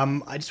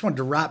 I just wanted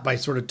to wrap by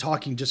sort of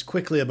talking just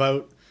quickly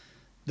about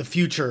the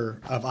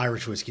future of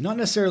Irish whiskey, not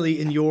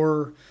necessarily in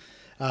your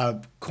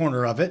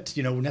corner of it,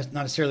 not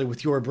necessarily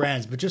with your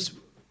brands, but just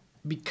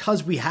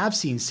because we have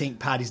seen St.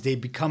 Paddy's Day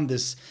become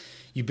this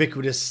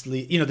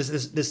ubiquitously,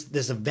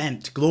 this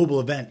event, global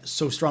event,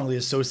 so strongly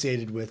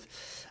associated with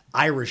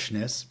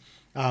Irishness.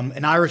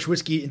 And Irish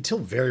whiskey, until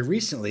very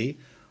recently,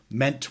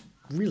 meant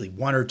really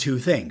one or two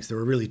things. There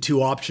were really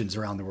two options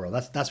around the world.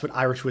 That's what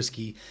Irish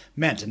whiskey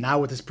meant. And now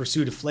with this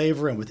pursuit of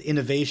flavor and with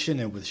innovation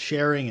and with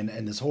sharing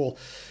and this whole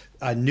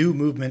new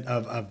movement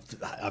of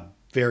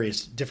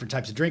various different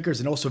types of drinkers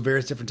and also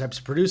various different types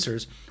of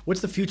producers,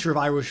 what's the future of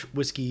Irish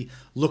whiskey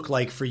look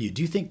like for you?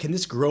 Do you think, can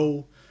this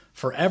grow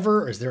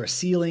forever? Or is there a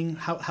ceiling?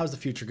 How's the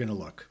future going to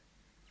look?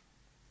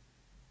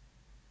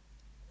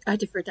 I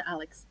defer to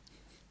Alex.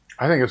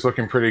 I think it's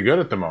looking pretty good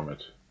at the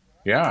moment.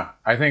 Yeah,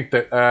 I think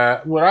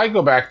that what I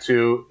go back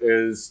to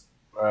is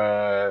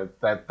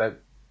that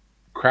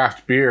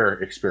craft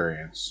beer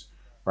experience,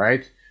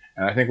 right?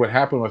 And I think what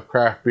happened with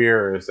craft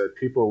beer is that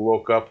people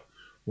woke up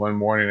one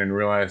morning and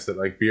realized that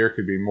like beer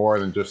could be more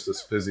than just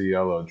this fizzy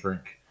yellow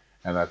drink,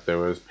 and that there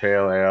was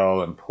pale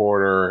ale and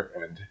porter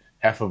and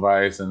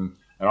Hefeweizen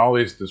and all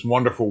this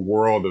wonderful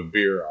world of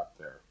beer out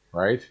there,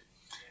 right?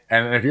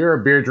 And if you're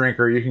a beer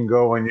drinker, you can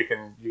go and you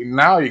can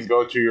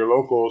go to your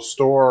local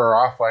store or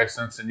off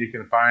license and you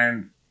can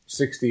find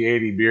 60,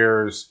 80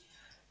 beers.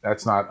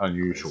 That's not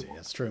unusual. Crazy.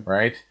 That's true,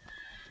 right?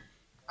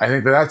 I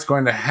think that's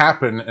going to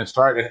happen and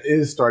it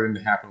is starting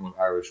to happen with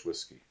Irish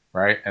whiskey,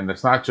 right? And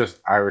it's not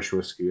just Irish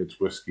whiskey, it's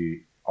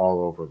whiskey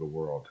all over the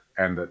world.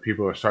 And that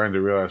people are starting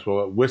to realize,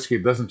 well, whiskey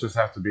doesn't just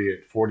have to be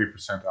at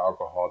 40%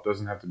 alcohol. It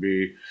doesn't have to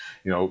be,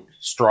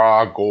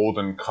 straw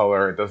golden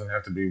color. It doesn't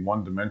have to be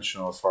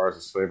one-dimensional as far as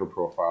its flavor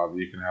profile.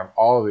 You can have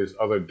all of these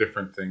other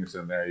different things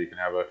in there. You can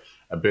have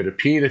a bit of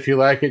peat if you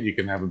like it. You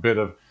can have a bit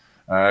of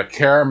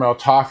caramel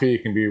toffee.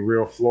 It can be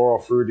real floral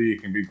fruity.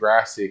 It can be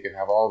grassy. It can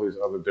have all these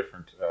other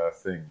different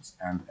things.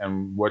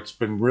 And what's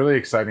been really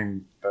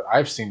exciting that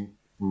I've seen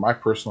from my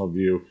personal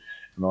view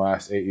in the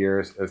last 8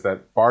 years is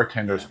that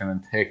bartenders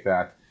can take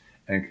that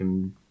and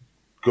can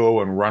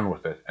go and run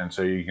with it. And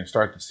so you can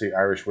start to see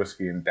Irish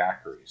whiskey in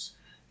daiquiris.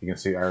 You can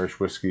see Irish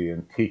whiskey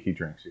in tiki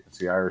drinks. You can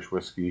see Irish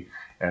whiskey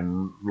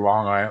in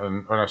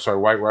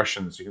White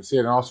Russians. You can see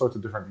it in all sorts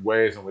of different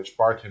ways in which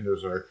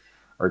bartenders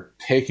are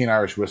taking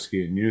Irish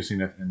whiskey and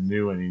using it in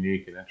new and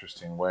unique and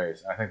interesting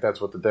ways. And I think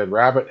that's what the Dead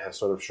Rabbit has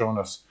sort of shown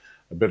us,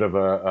 a bit of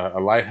a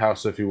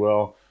lighthouse, if you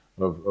will,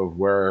 of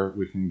where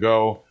we can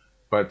go.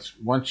 But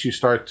once you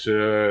start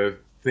to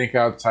think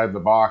outside the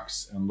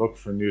box and look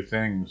for new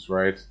things,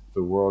 right,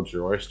 the world's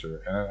your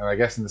oyster. And I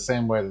guess in the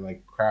same way that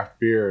like craft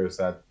beer is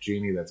that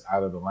genie that's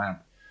out of the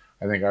lamp,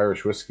 I think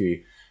Irish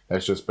whiskey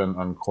has just been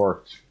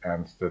uncorked,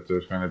 and that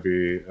there's going to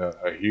be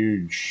a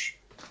huge.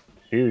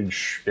 Yeah, there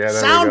we go.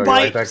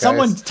 Soundbite. Like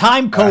Someone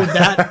time code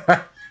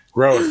that.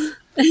 Growth.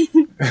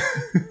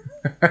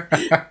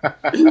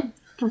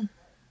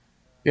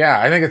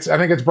 Yeah, I think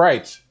it's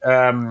bright.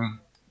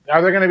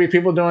 Are there going to be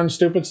people doing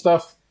stupid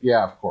stuff?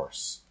 Yeah, of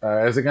course.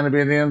 Is it going to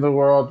be the end of the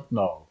world?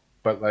 No.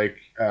 But there's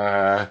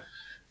a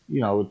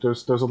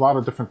lot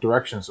of different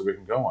directions that we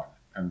can go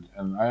in,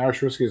 and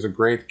Irish whiskey is a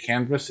great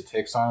canvas. It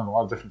takes on a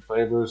lot of different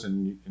flavors,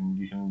 and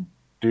you can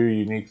do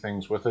unique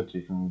things with it.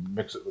 You can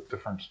mix it with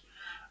different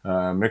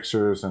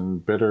mixers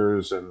and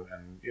bitters, and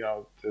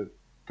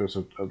there's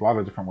a lot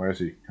of different ways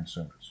that you can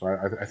consume it. So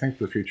I think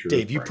the future.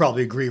 Dave, is you bright.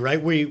 probably agree,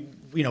 right? We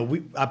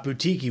at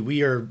Boutique,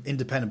 we are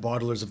independent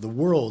bottlers of the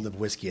world of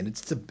whiskey, and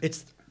it's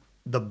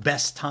the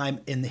best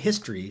time in the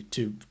history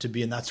to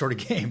be in that sort of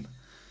game.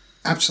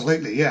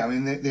 Absolutely, yeah. I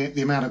mean,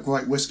 the amount of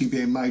great whiskey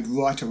being made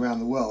right around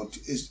the world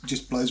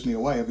just blows me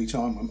away every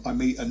time I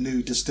meet a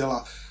new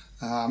distiller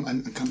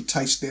and come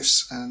taste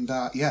this. And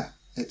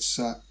it's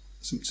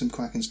some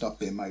cracking stuff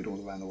being made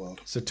all around the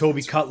world. So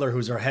Toby Cutler,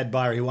 who's our head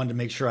buyer, he wanted to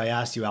make sure I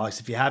asked you, Alex,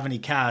 if you have any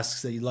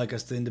casks that you'd like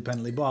us to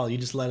independently bottle, you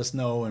just let us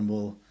know and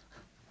we'll...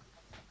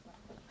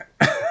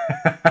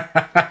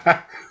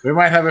 We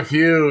might have a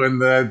few in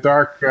the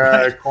dark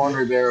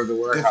corner there of the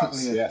warehouse.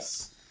 Definitely, yeah.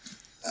 Yes.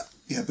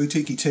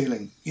 Boutique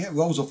Teeling. Yeah, it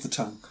rolls off the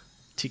tongue.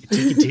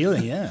 Tiki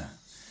Teeling, yeah.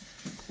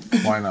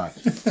 Why not?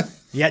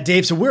 Yeah,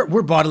 Dave, so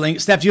we're bottling.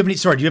 Steph, do you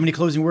have any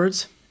closing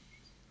words?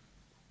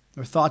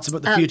 Or thoughts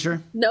about the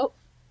future? No.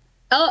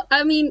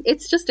 I mean,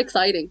 it's just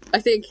exciting. I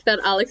think that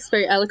Alex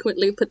very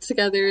eloquently put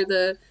together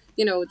the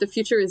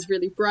future is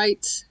really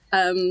bright.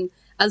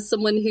 As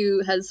someone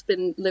who has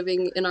been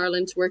living in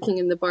Ireland, working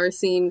in the bar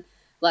scene,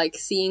 like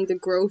seeing the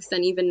growth,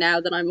 and even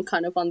now that I'm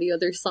kind of on the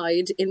other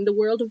side in the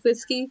world of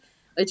whiskey,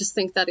 I just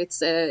think that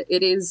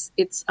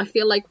I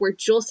feel like we're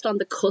just on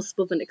the cusp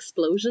of an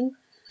explosion.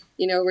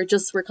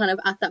 We're kind of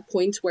at that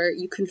point where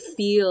you can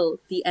feel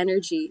the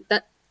energy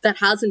that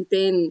hasn't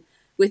been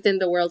within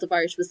the world of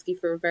Irish whiskey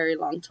for a very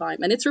long time.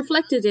 And it's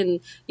reflected in,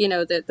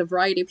 the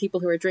variety of people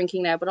who are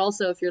drinking now, but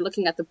also if you're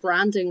looking at the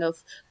branding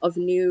of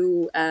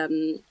new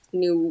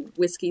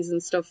whiskies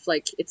and stuff,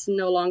 like it's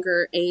no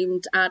longer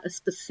aimed at a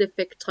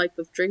specific type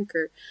of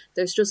drinker.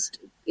 It's just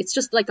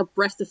like a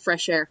breath of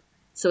fresh air.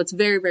 So it's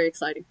very, very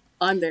exciting.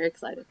 I'm very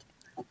excited.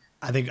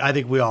 I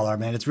think we all are,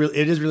 man. It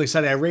is really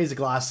exciting. I raise a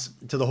glass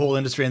to the whole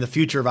industry and the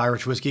future of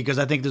Irish whiskey because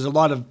I think there's a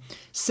lot of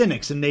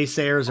cynics and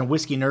naysayers and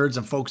whiskey nerds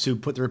and folks who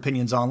put their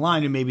opinions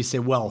online who maybe say,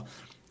 well,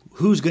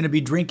 who's going to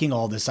be drinking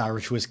all this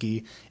Irish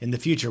whiskey in the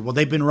future? Well,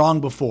 they've been wrong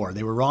before.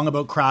 They were wrong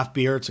about craft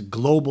beer. It's a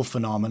global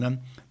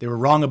phenomenon. They were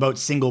wrong about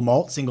single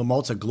malt. Single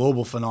malt's a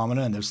global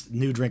phenomenon, and there's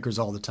new drinkers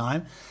all the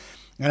time.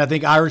 And I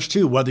think Irish,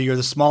 too, whether you're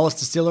the smallest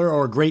distiller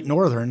or a Great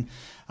Northern,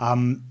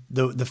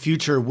 the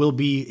future will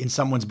be in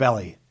someone's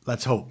belly.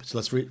 Let's hope. So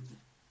let's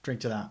drink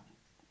to that.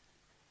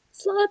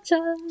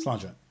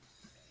 Sláinte.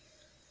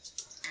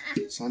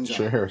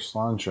 Cheers,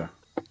 sláinte.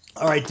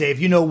 All right,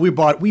 Dave.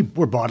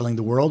 We're bottling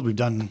the world. We've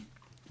done,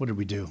 what did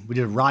we do? We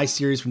did a rye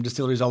series from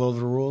distilleries all over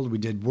the world. We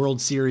did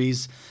World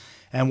Series.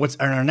 And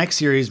our next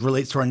series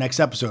relates to our next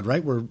episode,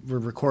 right? We're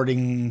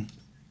recording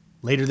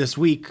later this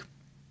week,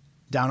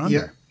 Down Under.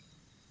 Yeah,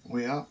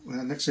 we are.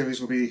 Our next series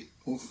will be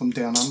all from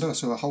Down Under.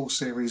 So a whole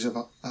series of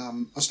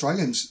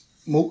Australians,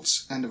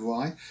 malts and a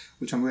rye,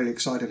 which I'm really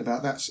excited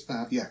about. That's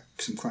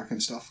some cracking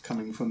stuff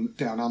coming from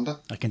Down Under.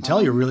 I can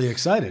tell you're really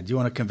excited. Do you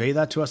want to convey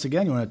that to us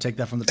again? You want to take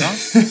that from the top?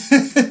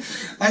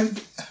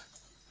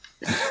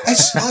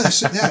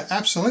 Yeah,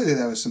 absolutely.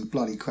 There was some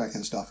bloody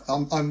cracking stuff.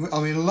 I'm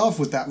in love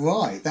with that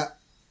rye, that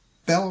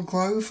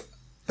Belgrove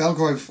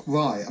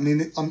rye. I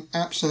mean, I'm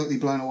absolutely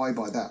blown away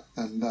by that,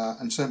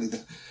 and certainly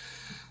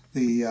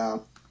the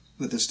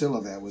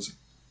distiller there was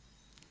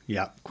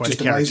quite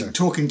just a character. amazing.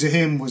 Talking to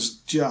him was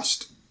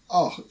just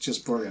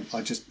brilliant.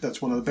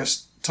 That's one of the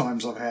best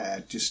times I've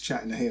had, just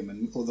chatting to him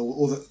and all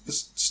the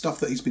stuff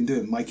that he's been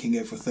doing, making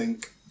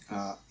everything.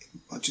 I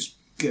just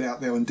get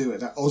out there and do it.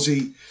 That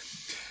Aussie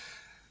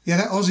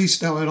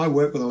style. And I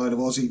work with a load of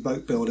Aussie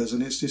boat builders,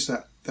 and it's just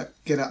that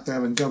get out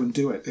there and go and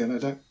do it.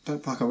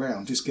 Don't fuck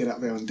around. Just get out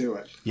there and do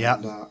it. Yeah.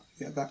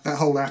 And, that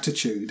whole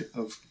attitude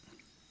of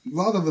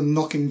rather than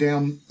knocking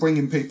down,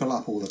 bringing people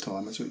up all the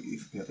time. That's what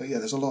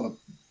there's a lot of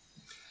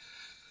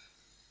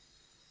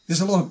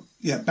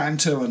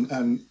banter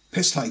and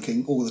piss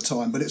taking all the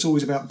time, but it's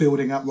always about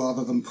building up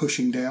rather than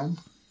pushing down,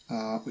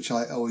 which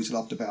I always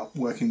loved about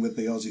working with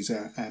the Aussies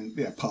and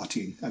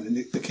partying. I mean,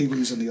 the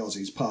Kiwis and the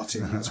Aussies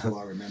partying. That's what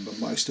I remember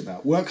most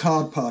about. Work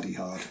hard, party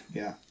hard.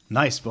 Yeah.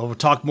 Nice. Well, we'll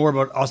talk more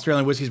about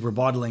Australian whiskies. We're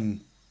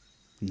bottling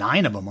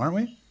 9 of them, aren't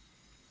we?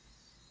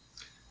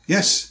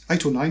 Yes,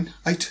 8 or 9.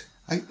 8,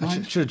 9.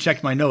 I should have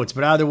checked my notes,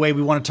 but either way,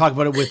 we want to talk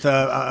about it with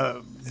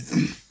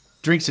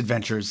Drinks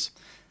Adventures.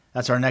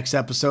 That's our next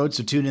episode,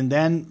 so tune in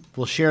then.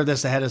 We'll share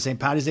this ahead of St.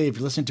 Paddy's Day. If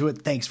you're listening to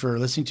it, thanks for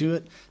listening to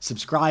it.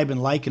 Subscribe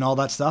and like and all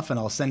that stuff, and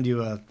I'll send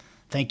you a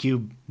thank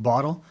you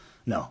bottle.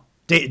 No.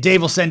 Dave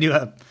will send you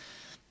a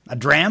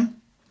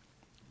dram.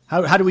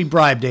 How do we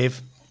bribe,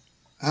 Dave?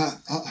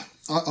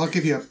 I'll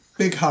give you a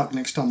big hug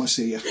next time I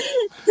see you.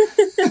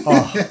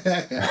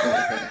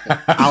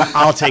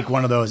 I'll take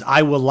one of those.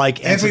 I will like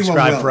and Everyone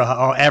subscribe will. for a hug.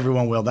 Oh,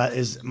 everyone will. That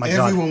is my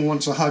God. Everyone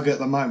wants a hug at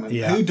the moment.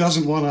 Yeah. Who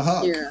doesn't want a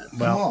hug? Yeah. Come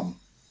Well, on.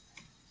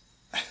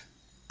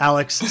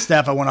 Alex,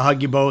 Steph, I want to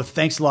hug you both.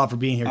 Thanks a lot for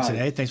being here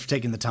today. Thanks for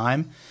taking the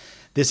time.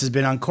 This has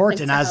been Uncorked,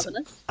 Thanks and for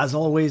having us. as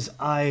always,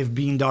 I've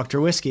been Dr.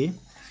 Whiskey.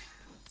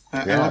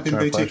 And Yeah, I've been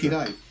it's my Boutique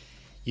pleasure. Dave.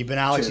 You've been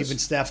Alex. Cheers. You've been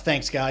Steph.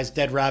 Thanks, guys.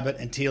 Dead Rabbit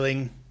and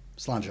Teeling.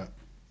 Slanja.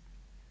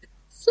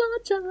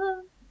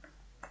 Slanja.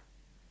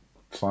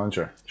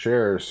 Slanja.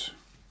 Cheers.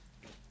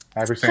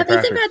 Happy St.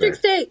 Happy St. Patrick's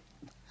Day.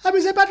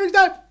 Happy St. Patrick's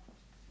Day.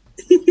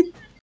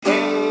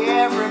 Hey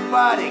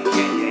everybody,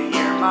 can you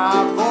hear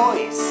my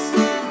voice?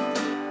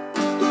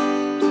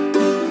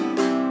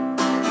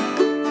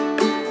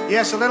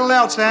 Yes, a little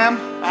loud, Sam.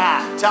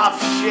 Ah, tough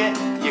shit,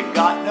 you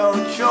got no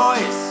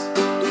choice.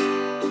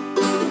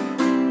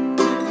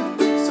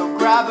 So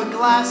grab a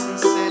glass and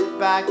sit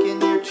back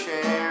in your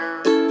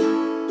chair,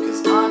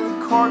 'cause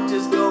Uncorked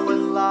is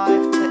going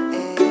live